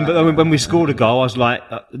 No, and then but when we scored a goal, I was like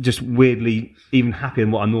just weirdly even happier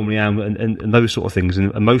than what I normally am, and those sort of things.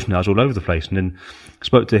 And emotionally, I was all over the place. And then I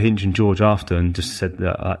spoke to Hinch and George after, and just said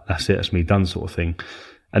that's it, that's me done, sort of thing.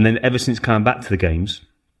 And then ever since coming back to the games,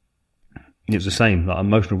 it was the same, like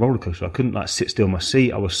emotional roller coaster. I couldn't sit still in my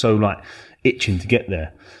seat. I was so itching to get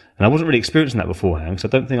there. And I wasn't really experiencing that beforehand, because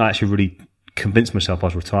I don't think I actually really convinced myself I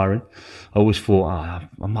was retiring. I always thought, I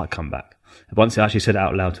might come back. But once I actually said it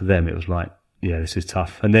out loud to them, it was like, yeah, this is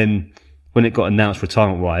tough. And then when it got announced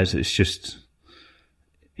retirement-wise, it's just,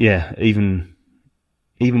 yeah, even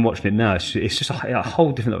watching it now, it's just a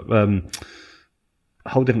whole different load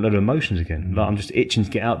of emotions again. Like, I'm just itching to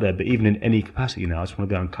get out there, but even in any capacity now, I just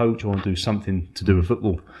want to go and coach. I want to do something to do with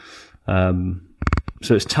football.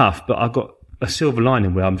 So it's tough, but I've got a silver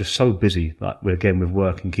lining where I'm just so busy, like with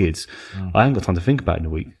work and kids. I haven't got time to think about it in a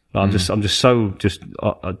week. Like, I'm just so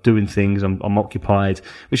doing things. I'm occupied,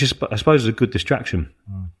 which is, I suppose, is a good distraction.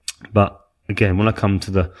 But again, when I come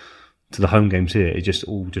to the home games here, it just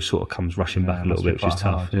all sort of comes rushing back a little bit, which is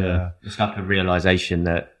tough. Yeah, it's like a realization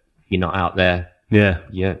that you're not out there. Yeah,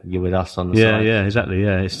 you're with us on the side. Yeah, exactly.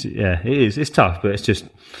 Yeah, it is. It's tough, but it's just.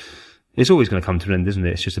 It's always going to come to an end, isn't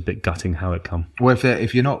it? It's just a bit gutting how it come. Well,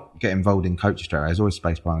 if you're not getting involved in coaching straight away, there's always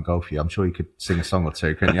space behind a goal for you. I'm sure you could sing a song or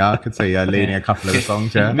two, couldn't you? I could see you leading a couple of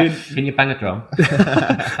songs, yeah. Can you bang a drum?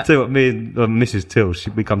 Tell you what, me and Mrs. Till,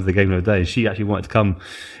 we come to the game the other day, and she actually wanted to come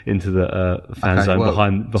into the fan zone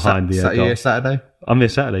behind the goal. Here Saturday? I'm here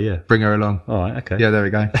Saturday, yeah. Bring her along. All right, okay. Yeah, there we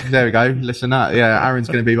go. Listen that. Yeah, Aaron's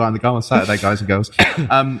going to be behind the goal on Saturday, guys and girls.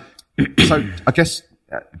 So I guess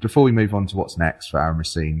before we move on to what's next for Aaron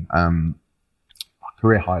Racine,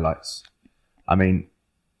 career highlights. I mean,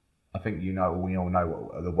 I think we all know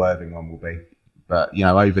what the Worthing one will be. But,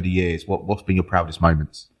 over the years, what's been your proudest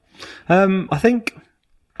moments? I think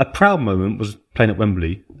a proud moment was playing at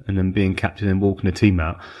Wembley and then being captain and walking the team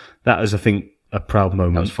out. That was, I think, a proud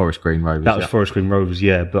moment. That was Forest Green Rovers. Forest Green Rovers,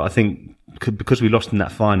 yeah. But I think because we lost in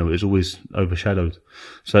that final, it was always overshadowed.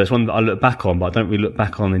 So it's one that I look back on, but I don't really look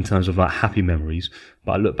back on in terms of like happy memories.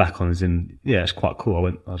 But I look back on as in, yeah, it's quite cool.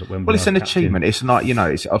 I was at Wembley. Well, it's an achievement. It's not,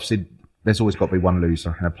 it's obviously, there's always got to be one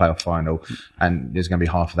loser in a playoff final, and there's going to be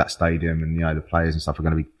half of that stadium, and the players and stuff are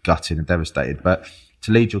going to be gutted and devastated. But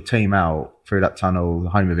to lead your team out through that tunnel, the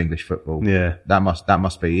home of English football, yeah, that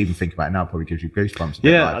must be. Even think about it now, probably gives you goosebumps.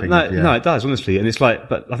 No, it does, honestly. And it's like,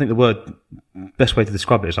 but I think the best way to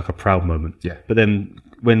describe it is like a proud moment. Yeah. But then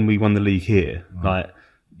when we won the league here, like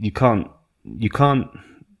you can't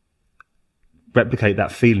replicate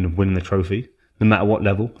that feeling of winning the trophy, no matter what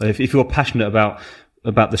level. If you're passionate about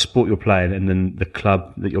the sport you're playing and then the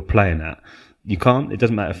club that you're playing at, you can't. It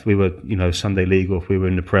doesn't matter if we were, Sunday League or if we were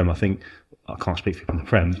in the Prem. I can't speak for people in the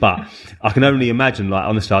Prem, but I can only imagine. Like,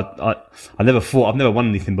 honestly, I've never won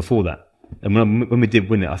anything before that. And when we did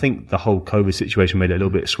win it, I think the whole COVID situation made it a little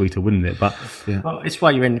bit sweeter winning it. But well, it's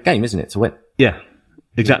why you're in the game, isn't it? To win. Yeah.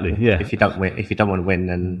 Exactly. Yeah. If you don't want to win,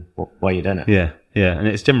 then why are you doing it? Yeah. Yeah. And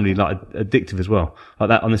it's generally like addictive as well. Like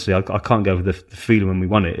that. Honestly, I can't go with the feeling when we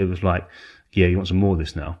won it. It was like, yeah, you want some more of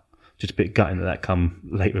this now. Just a bit gutting that come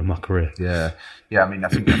later in my career. Yeah. Yeah. I mean, I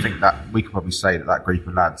think that we could probably say that group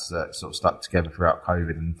of lads that sort of stuck together throughout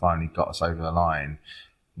COVID and finally got us over the line.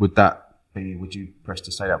 Would you press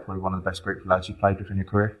to say that probably one of the best group of lads you played with in your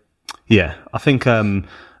career? Yeah. I think,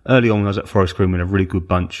 early on when I was at Forest Green, we had a really good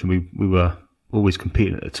bunch, and we were always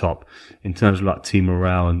competing at the top in terms of like team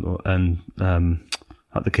morale and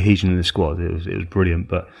like the cohesion in the squad. It was brilliant,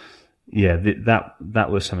 but yeah, that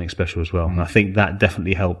was something special as well. And I think that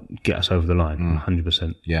definitely helped get us over the line,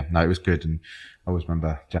 100%. Yeah, no, it was good. And I always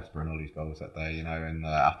remember Jasper and Ollie's goals that day, and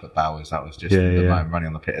up at Bowers, that was just the moment running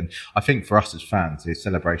on the pit. And I think for us as fans, the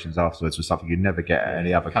celebrations afterwards was something you'd never get at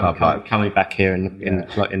any other club. Coming back here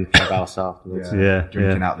in clubhouse afterwards.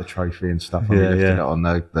 Drinking out the trophy and stuff. We lifted it on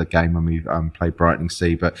the game when we played Brighton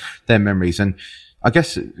Sea. But they're memories. And I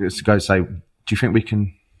guess it's to go say, do you think we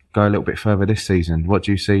can go a little bit further this season? What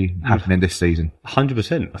do you see happening this season?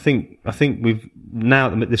 100%. I think we've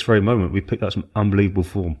now at this very moment we've picked up some unbelievable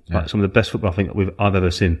form, like some of the best football I think I've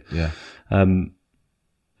ever seen. Yeah. And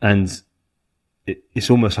it's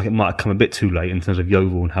almost like it might have come a bit too late in terms of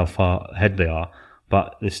Yeovil and how far ahead they are,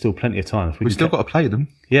 but there's still plenty of time. We've still got to play them.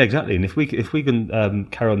 Yeah, exactly. And if we can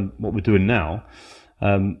carry on what we're doing now,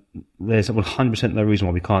 there's 100% no reason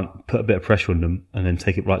why we can't put a bit of pressure on them and then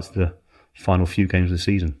take it right to the final few games of the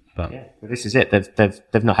season. But this is it.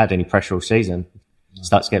 They've not had any pressure all season.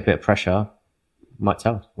 Start to get a bit of pressure, might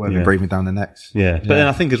tell. Been breathing down the necks. Yeah, but then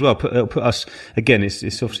I think as well, it'll put us again. It's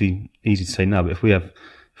obviously easy to say now, but if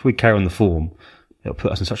we carry on the form, it'll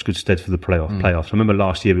put us in such good stead for the playoffs. I remember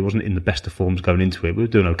last year we wasn't in the best of forms going into it. We were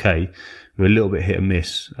doing okay. We were a little bit hit and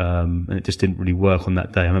miss, and it just didn't really work on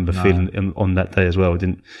that day. I remember feeling on that day as well.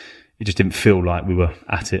 It just didn't feel like we were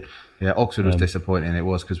at it. Yeah, Oxford was disappointing. It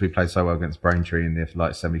was because we played so well against Braintree in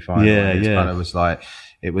the semi-final. Yeah, It kind of was like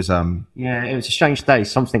it was it was a strange day.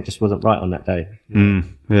 Something just wasn't right on that day.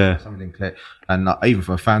 Yeah. Something didn't click. And even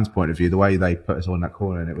from a fan's point of view, the way they put us all in that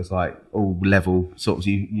corner, and it was like all level, sort of,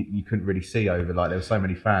 you couldn't really see over, like there were so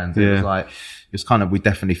many fans. It was like, it was kind of, we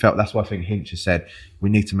definitely felt, that's why I think Hinch has said, we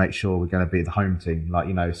need to make sure we're going to be the home team, like,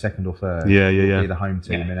 you know, second or third. Yeah. Be the home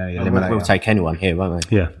team in any eliminator. We'll take anyone here, won't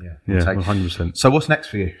we? Yeah, 100%. So what's next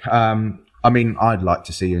for you? I mean, I'd like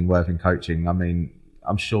to see you in Worthing coaching. I mean,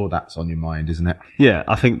 I'm sure that's on your mind, isn't it? Yeah,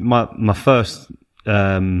 I think my first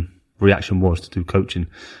reaction was to do coaching,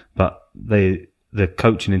 but the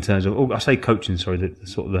coaching in terms of, I say coaching, sorry, the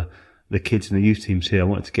sort of the kids and the youth teams here, I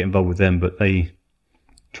wanted to get involved with them, but they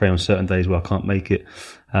train on certain days where I can't make it.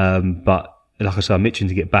 But like I said, I'm itching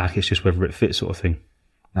to get back. It's just whether it fits, sort of thing.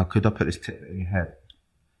 Now, could I put this tip in your head?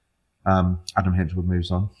 Adam Hinchwood moves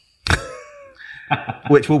on.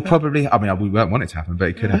 Which will probably, I mean, we won't want it to happen, but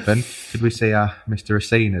it could happen. Could we see Mr.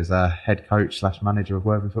 Racine as a head coach / manager of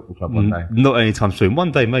Worthing Football Club one day? Not anytime soon.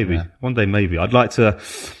 One day, maybe. Yeah. One day, maybe. I'd like to.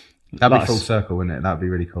 That'd be full circle, wouldn't it? That'd be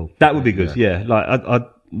really cool. That would be good. Yeah. Like I'd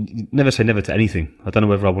never say never to anything. I don't know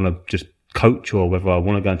whether I want to just coach or whether I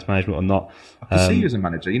want to go into management or not. I can see you as a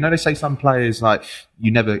manager. You know, they say some players, like, you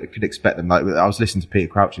never could expect them. Like, I was listening to Peter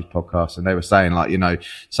Crouch's podcast and they were saying, like, you know,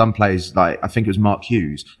 some players, like, I think it was Mark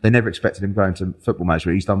Hughes, they never expected him going to football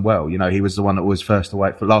management. He's done well. You know, he was the one that was first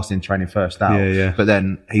away, for last in training, first out. Yeah. But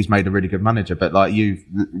then he's made a really good manager. But like you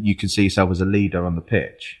can see yourself as a leader on the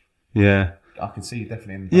pitch. Yeah. I can see you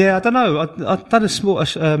definitely. Yeah, I don't know. I've done a small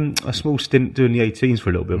stint doing the 18s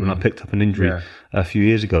for a little bit when I picked up an injury a few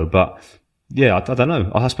years ago. But yeah, I don't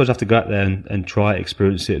know. I suppose I have to go out there and try it,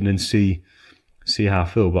 experience it, and then see how I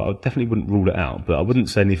feel. But I definitely wouldn't rule it out. But I wouldn't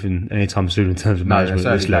say anything anytime soon in terms of management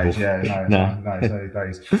at this level. No, it's early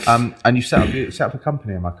days. And you set up a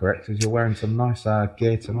company, am I correct? Because you're wearing some nice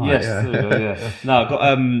gear tonight. Yes. Yeah. No, I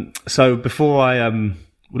got. So before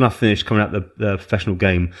when I finished coming out the professional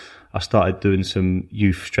game, I started doing some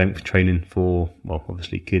youth strength training for, well,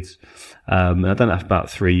 obviously kids. And I've done that for about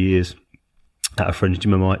 3 years at a friend's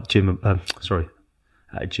gym at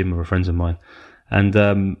a gym of a friend of mine. And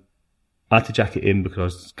I had to jack it in because I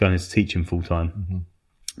was going into teaching full time.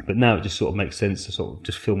 Mm-hmm. But now it just sort of makes sense to sort of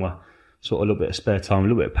just fill my sort of a little bit of spare time, a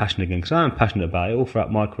little bit of passion again, because I am passionate about it. All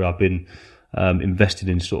throughout my career, I've been invested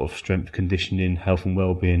in sort of strength conditioning, health and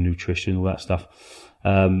well-being, nutrition, all that stuff.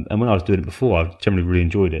 And when I was doing it before, I generally really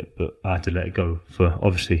enjoyed it, but I had to let it go for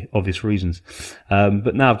obvious reasons.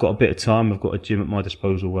 But now I've got a bit of time. I've got a gym at my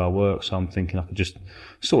disposal where I work, so I'm thinking I could just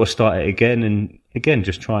sort of start it again, and again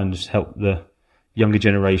just try and just help the younger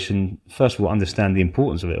generation. First of all, understand the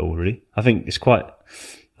importance of it all. Really, I think it's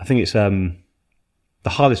the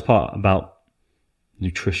hardest part about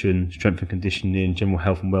nutrition, strength and conditioning, general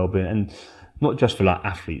health and well-being, and not just for like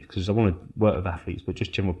athletes, because I want to work with athletes, but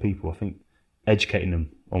just general people. I think educating them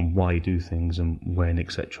on why you do things and when,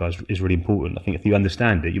 etc., is really important. I think if you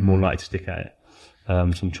understand it, you're more likely to stick at it. So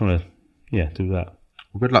I'm trying to, do that.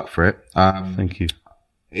 Well, good luck for it. Thank you.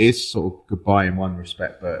 It is sort of goodbye in one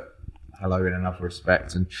respect, but hello in another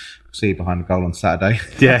respect, and see you behind the goal on Saturday.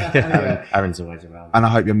 Yeah. Aaron's always around. And I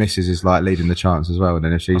hope your missus is like leading the chance as well, and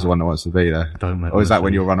then if she's the one that wants to be there. Don't make Or is that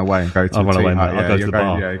when you'll run away and go to I'll run away, hut? I'll go to the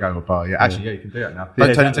bar. Yeah, you go to a bar. Yeah, actually, you can do that now. Yeah,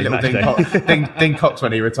 Don't turn into exactly, little Dean Cox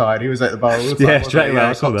when he retired. He was at the bar all the time. Yeah, straight away.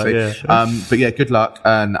 I saw that, But yeah, good luck,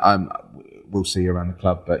 and we'll see you around the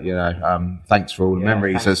club. But thanks for all the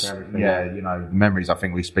memories. Memories. I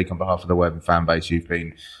think we speak on behalf of the Worthing fan base. You've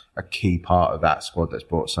been a key part of that squad that's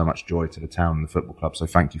brought so much joy to the town and the football club. So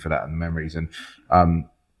thank you for that and the memories. And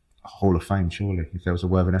Hall of Fame, surely. If there was a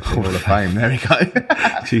Worthing FC Hall of Fame, there we go.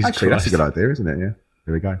 Actually, that's a good idea, isn't it? Yeah.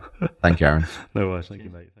 Here we go. Thank you, Aaron. No worries. Thank you,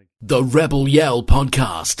 mate. Thank you. The Rebel Yell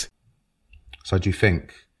Podcast. So do you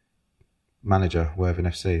think manager Worthing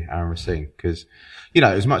FC, Aaron Racine? Because,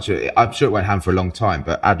 as much, I'm sure it won't happen for a long time,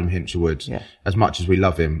 but Adam Hinchelwood, as much as we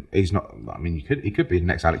love him, he's not, I mean, he could be the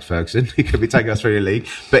next Alex Ferguson. He could be taking us through the league.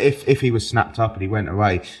 But if he was snapped up and he went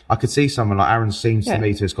away, I could see someone like Aaron seems to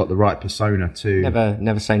me to have got the right persona to.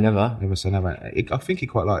 Never say never. Never say never. I think he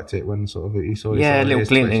quite liked it when sort of he saw his a little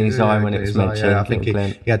glint in his eye when it was mentioned. I think he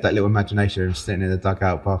had that little imagination of him sitting in the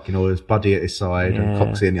dugout barking all his buddy at his side and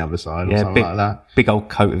Coxie on the other side or something like that. Big old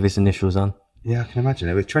coat with his initials on. Yeah, I can imagine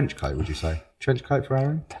it. With trench coat, would you say? Trench coat for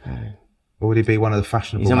Aaron? I don't know. Or would he be one of the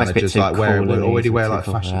fashionable managers, like or would he wear like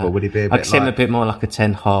fashionable? Would he be a bit I'd see him a bit more like a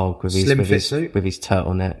Ten Hag with his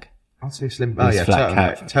turtleneck. I'd say slim. Oh yeah,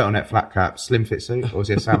 turtleneck, flat cap, slim fit suit, or is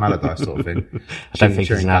he a Sam Allardyce sort of thing? I don't think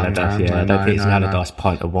he's an Allardyce. I don't think he's an Allardyce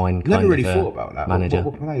pint of wine. Never really thought about that. Manager.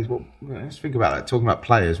 What players? Let's think about that. Talking about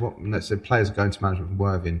players. Let's say players are going to management from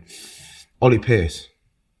Worthing. Ollie Pearce.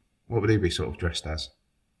 What would he be sort of dressed as?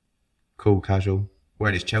 Cool, casual.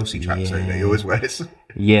 wearing his Chelsea tracksuit that he always wears.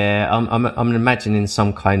 Yeah, I'm imagining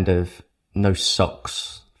some kind of no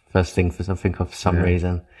socks first thing for some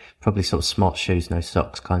reason. Probably sort of smart shoes, no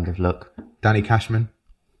socks kind of look. Danny Cashman.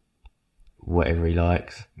 Whatever he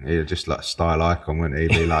likes. He'd just like a style icon, wouldn't he?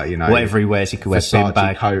 Be like, you know, whatever he wears, he could wear bin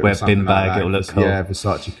bag, wear bin bag, like it'll look cool. Yeah,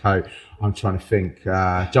 Versace coat. I'm trying to think.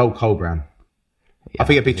 Joel Colbrown. I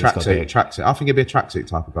think it'd be tracksuit. I think it'd be a tracksuit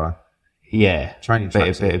type of guy. Yeah, training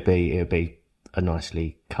tracksuit. It'd be a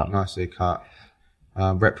nicely cut.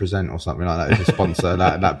 Represent or something like that is a sponsor,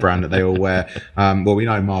 that brand that they all wear. Well, we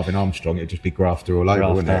know Marvin Armstrong, it'd just be Grafter all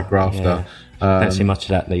over, wouldn't it? Grafter. Yeah. Don't see much of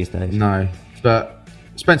that these days. No. But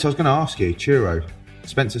Spencer, I was going to ask you, Churro,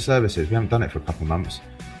 Spencer Services, we haven't done it for a couple of months.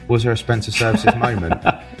 Was there a Spencer Services moment?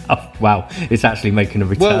 Oh, wow, it's actually making a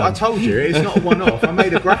return. Well, I told you, it's not a one-off. I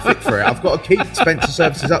made a graphic for it. I've got to keep Spencer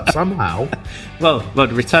Services up somehow. Well, the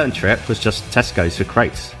return trip was just Tesco's for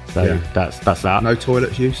crates. So that's that. No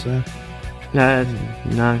toilet use there? No.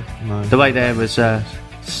 The way there was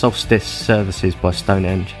Solstice Services by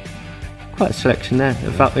Stonehenge. Quite a selection there.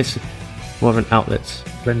 In fact, it's more of an outlets.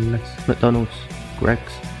 Cleanliness. McDonald's,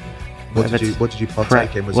 Greggs. What did you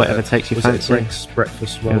partake in? Whatever takes you fancy. Was it Greggs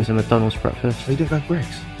breakfast roll? It was a McDonald's breakfast. Oh, you didn't go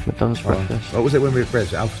Greggs? McDonald's breakfast. What was it when we were at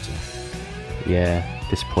Greggs at Alfreton? Yeah,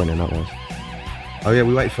 disappointing that was. Oh yeah,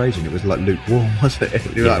 we waited for ages and it was like lukewarm, wasn't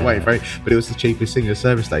it? We were like waiting for ages, but it was the cheapest thing at the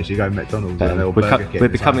service station. You go to McDonald's and Burger King. We're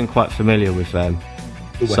becoming quite familiar with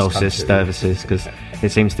Solstice Services because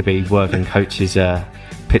it seems to be Worthing Coach's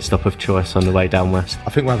pit stop of choice on the way down west. I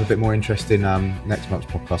think we'll have a bit more interest in next month's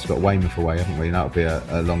podcast. We've got Weymouth away, haven't we? And that'll be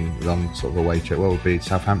a long sort of away trip. Well, would be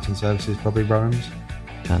Southampton Services, probably Rowan's.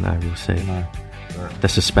 Don't know, we'll see. No. The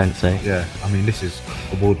suspense, eh? Yeah, I mean, this is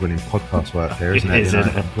award-winning podcast work here, isn't it? Isn't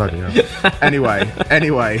it? Bloody hell. Anyway.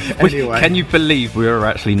 Can you believe we were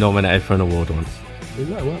actually nominated for an award once? We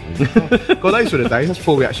were, weren't we? God, those were the days. That's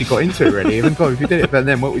before we actually got into it, really. Even God, if you did it, but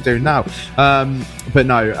then what we do now. But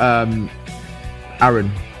no,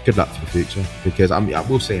 Aaron, good luck for the future because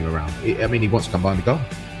we'll see him around. I mean, he wants to come behind the goal.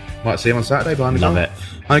 Might see him on Saturday behind the goal. Love it.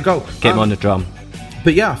 Behind the goal. Get him on the drum.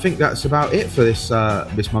 But yeah, I think that's about it for this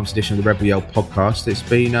month's edition of the Rebel Yell podcast. It's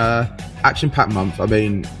been action-packed month. I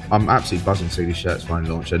mean, I'm absolutely buzzing to see these shirts finally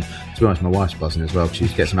launch, and to be honest, my wife's buzzing as well. She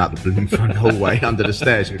gets them out the blooming front hallway under the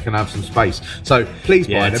stairs. You can have some space. So please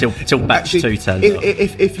buy them. Till batch 2 turns up.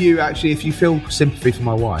 If you feel sympathy for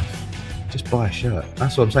my wife, just buy a shirt.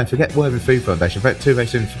 That's what I'm saying. Forget Worthing Food Foundation.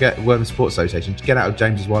 Forget Worthing Sports Association. Just get out of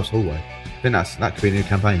James's wife's hallway. I think that could be a new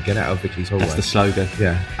campaign. Get out of Vicky's hallway. That's the slogan.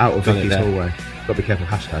 Yeah, out of Vicky's hallway. Got to be careful,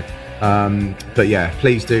 hashtag. But yeah,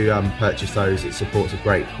 please do purchase those. It supports a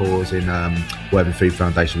great cause in Worthing Food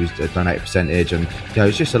Foundation. We donate a percentage, and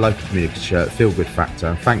it's just a local community shirt, feel good factor.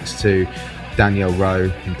 And thanks to Danielle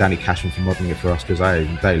Rowe and Danny Cashman for modelling it for us because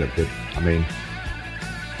they look good. I mean,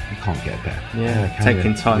 you can't get better. Yeah,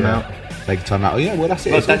 taking time out. Taking time out. Oh, yeah, well, that's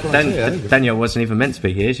it. Danielle wasn't even meant to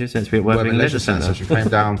be here. She was meant to be at Worthing Leisure Centre. So she came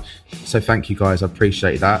down. So thank you, guys. I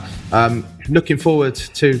appreciate that. Looking forward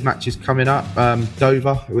to matches coming up.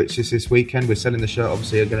 Dover, which is this weekend. We're selling the shirt.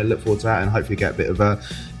 Obviously, we're going to look forward to that and hopefully get a bit of a,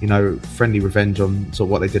 friendly revenge on sort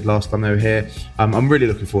of what they did last time they were here. I'm really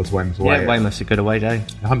looking forward to Weymouth away. Yeah, Weymouth's a good away day.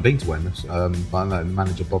 I haven't been to Weymouth, but I know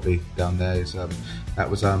manager Bobby down there is.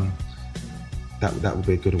 That will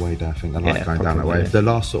be a good away day. I think I like going down that way. Yeah. The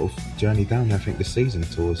last sort of journey down there, I think, this season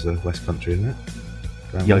towards the West Country, isn't it?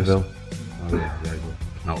 Yeovil. Oh yeah, Yeovil.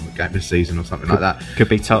 Not game this season or something like that. Could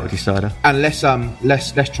be title decider. And let's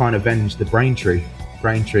try and avenge the Braintree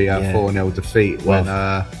 4-0 defeat when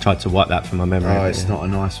tried to wipe that from my memory. Oh, it's not a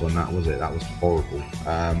nice one, that was it. That was horrible.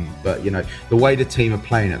 But the way the team are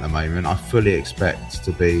playing at the moment, I fully expect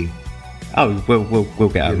to be. Oh, we'll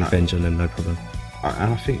get our revenge on them, no problem.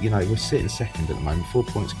 And I think, we're sitting second at the moment, 4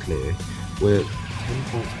 points clear. We're 10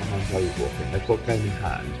 points behind Yeovil, I think. They've got game in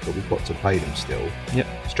hand, but we've got to play them still. Yep.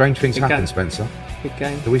 Strange things happen, Spencer. Big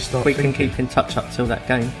game. Do we start We can keep in touch up till that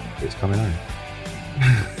game. It's coming home.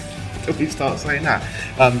 Do we start saying that?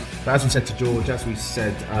 But as we said to George, as we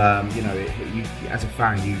said, you, as a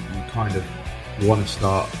fan, you kind of want to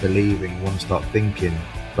start believing, want to start thinking.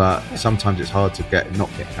 But sometimes it's hard to not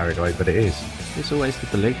get carried away, but it is. It's always the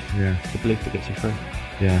belief. Yeah. The belief that gets you through.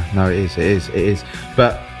 Yeah, no, it is.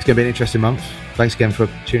 But it's going to be an interesting month. Thanks again for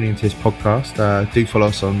tuning into this podcast. Do follow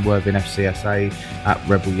us on Worthing FCSA at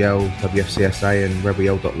Rebel Yell, WFCSA and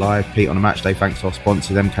RebelYell.live. Pete on a match day. Thanks to our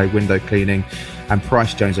sponsors, MK Window Cleaning and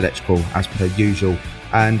Price Jones Electrical, as per usual.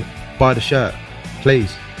 And buy the shirt,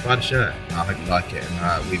 please. Buy the shirt. I hope you like it,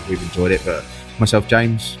 and we've enjoyed it. But myself,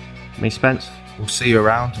 James. Me, Spence. We'll see you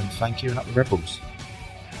around, and thank you, and up the Rebels.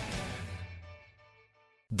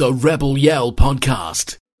 The Rebel Yell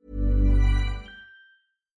Podcast.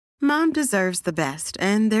 Mom deserves the best,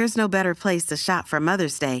 and there's no better place to shop for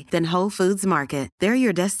Mother's Day than Whole Foods Market. They're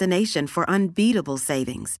your destination for unbeatable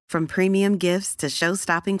savings, from premium gifts to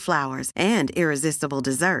show-stopping flowers and irresistible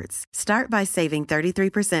desserts. Start by saving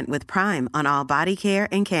 33% with Prime on all body care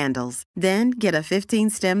and candles. Then get a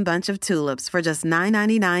 15-stem bunch of tulips for just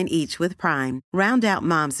 $9.99 each with Prime. Round out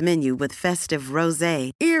Mom's menu with festive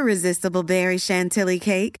rosé, irresistible berry chantilly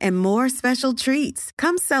cake, and more special treats.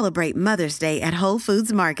 Come celebrate Mother's Day at Whole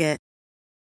Foods Market.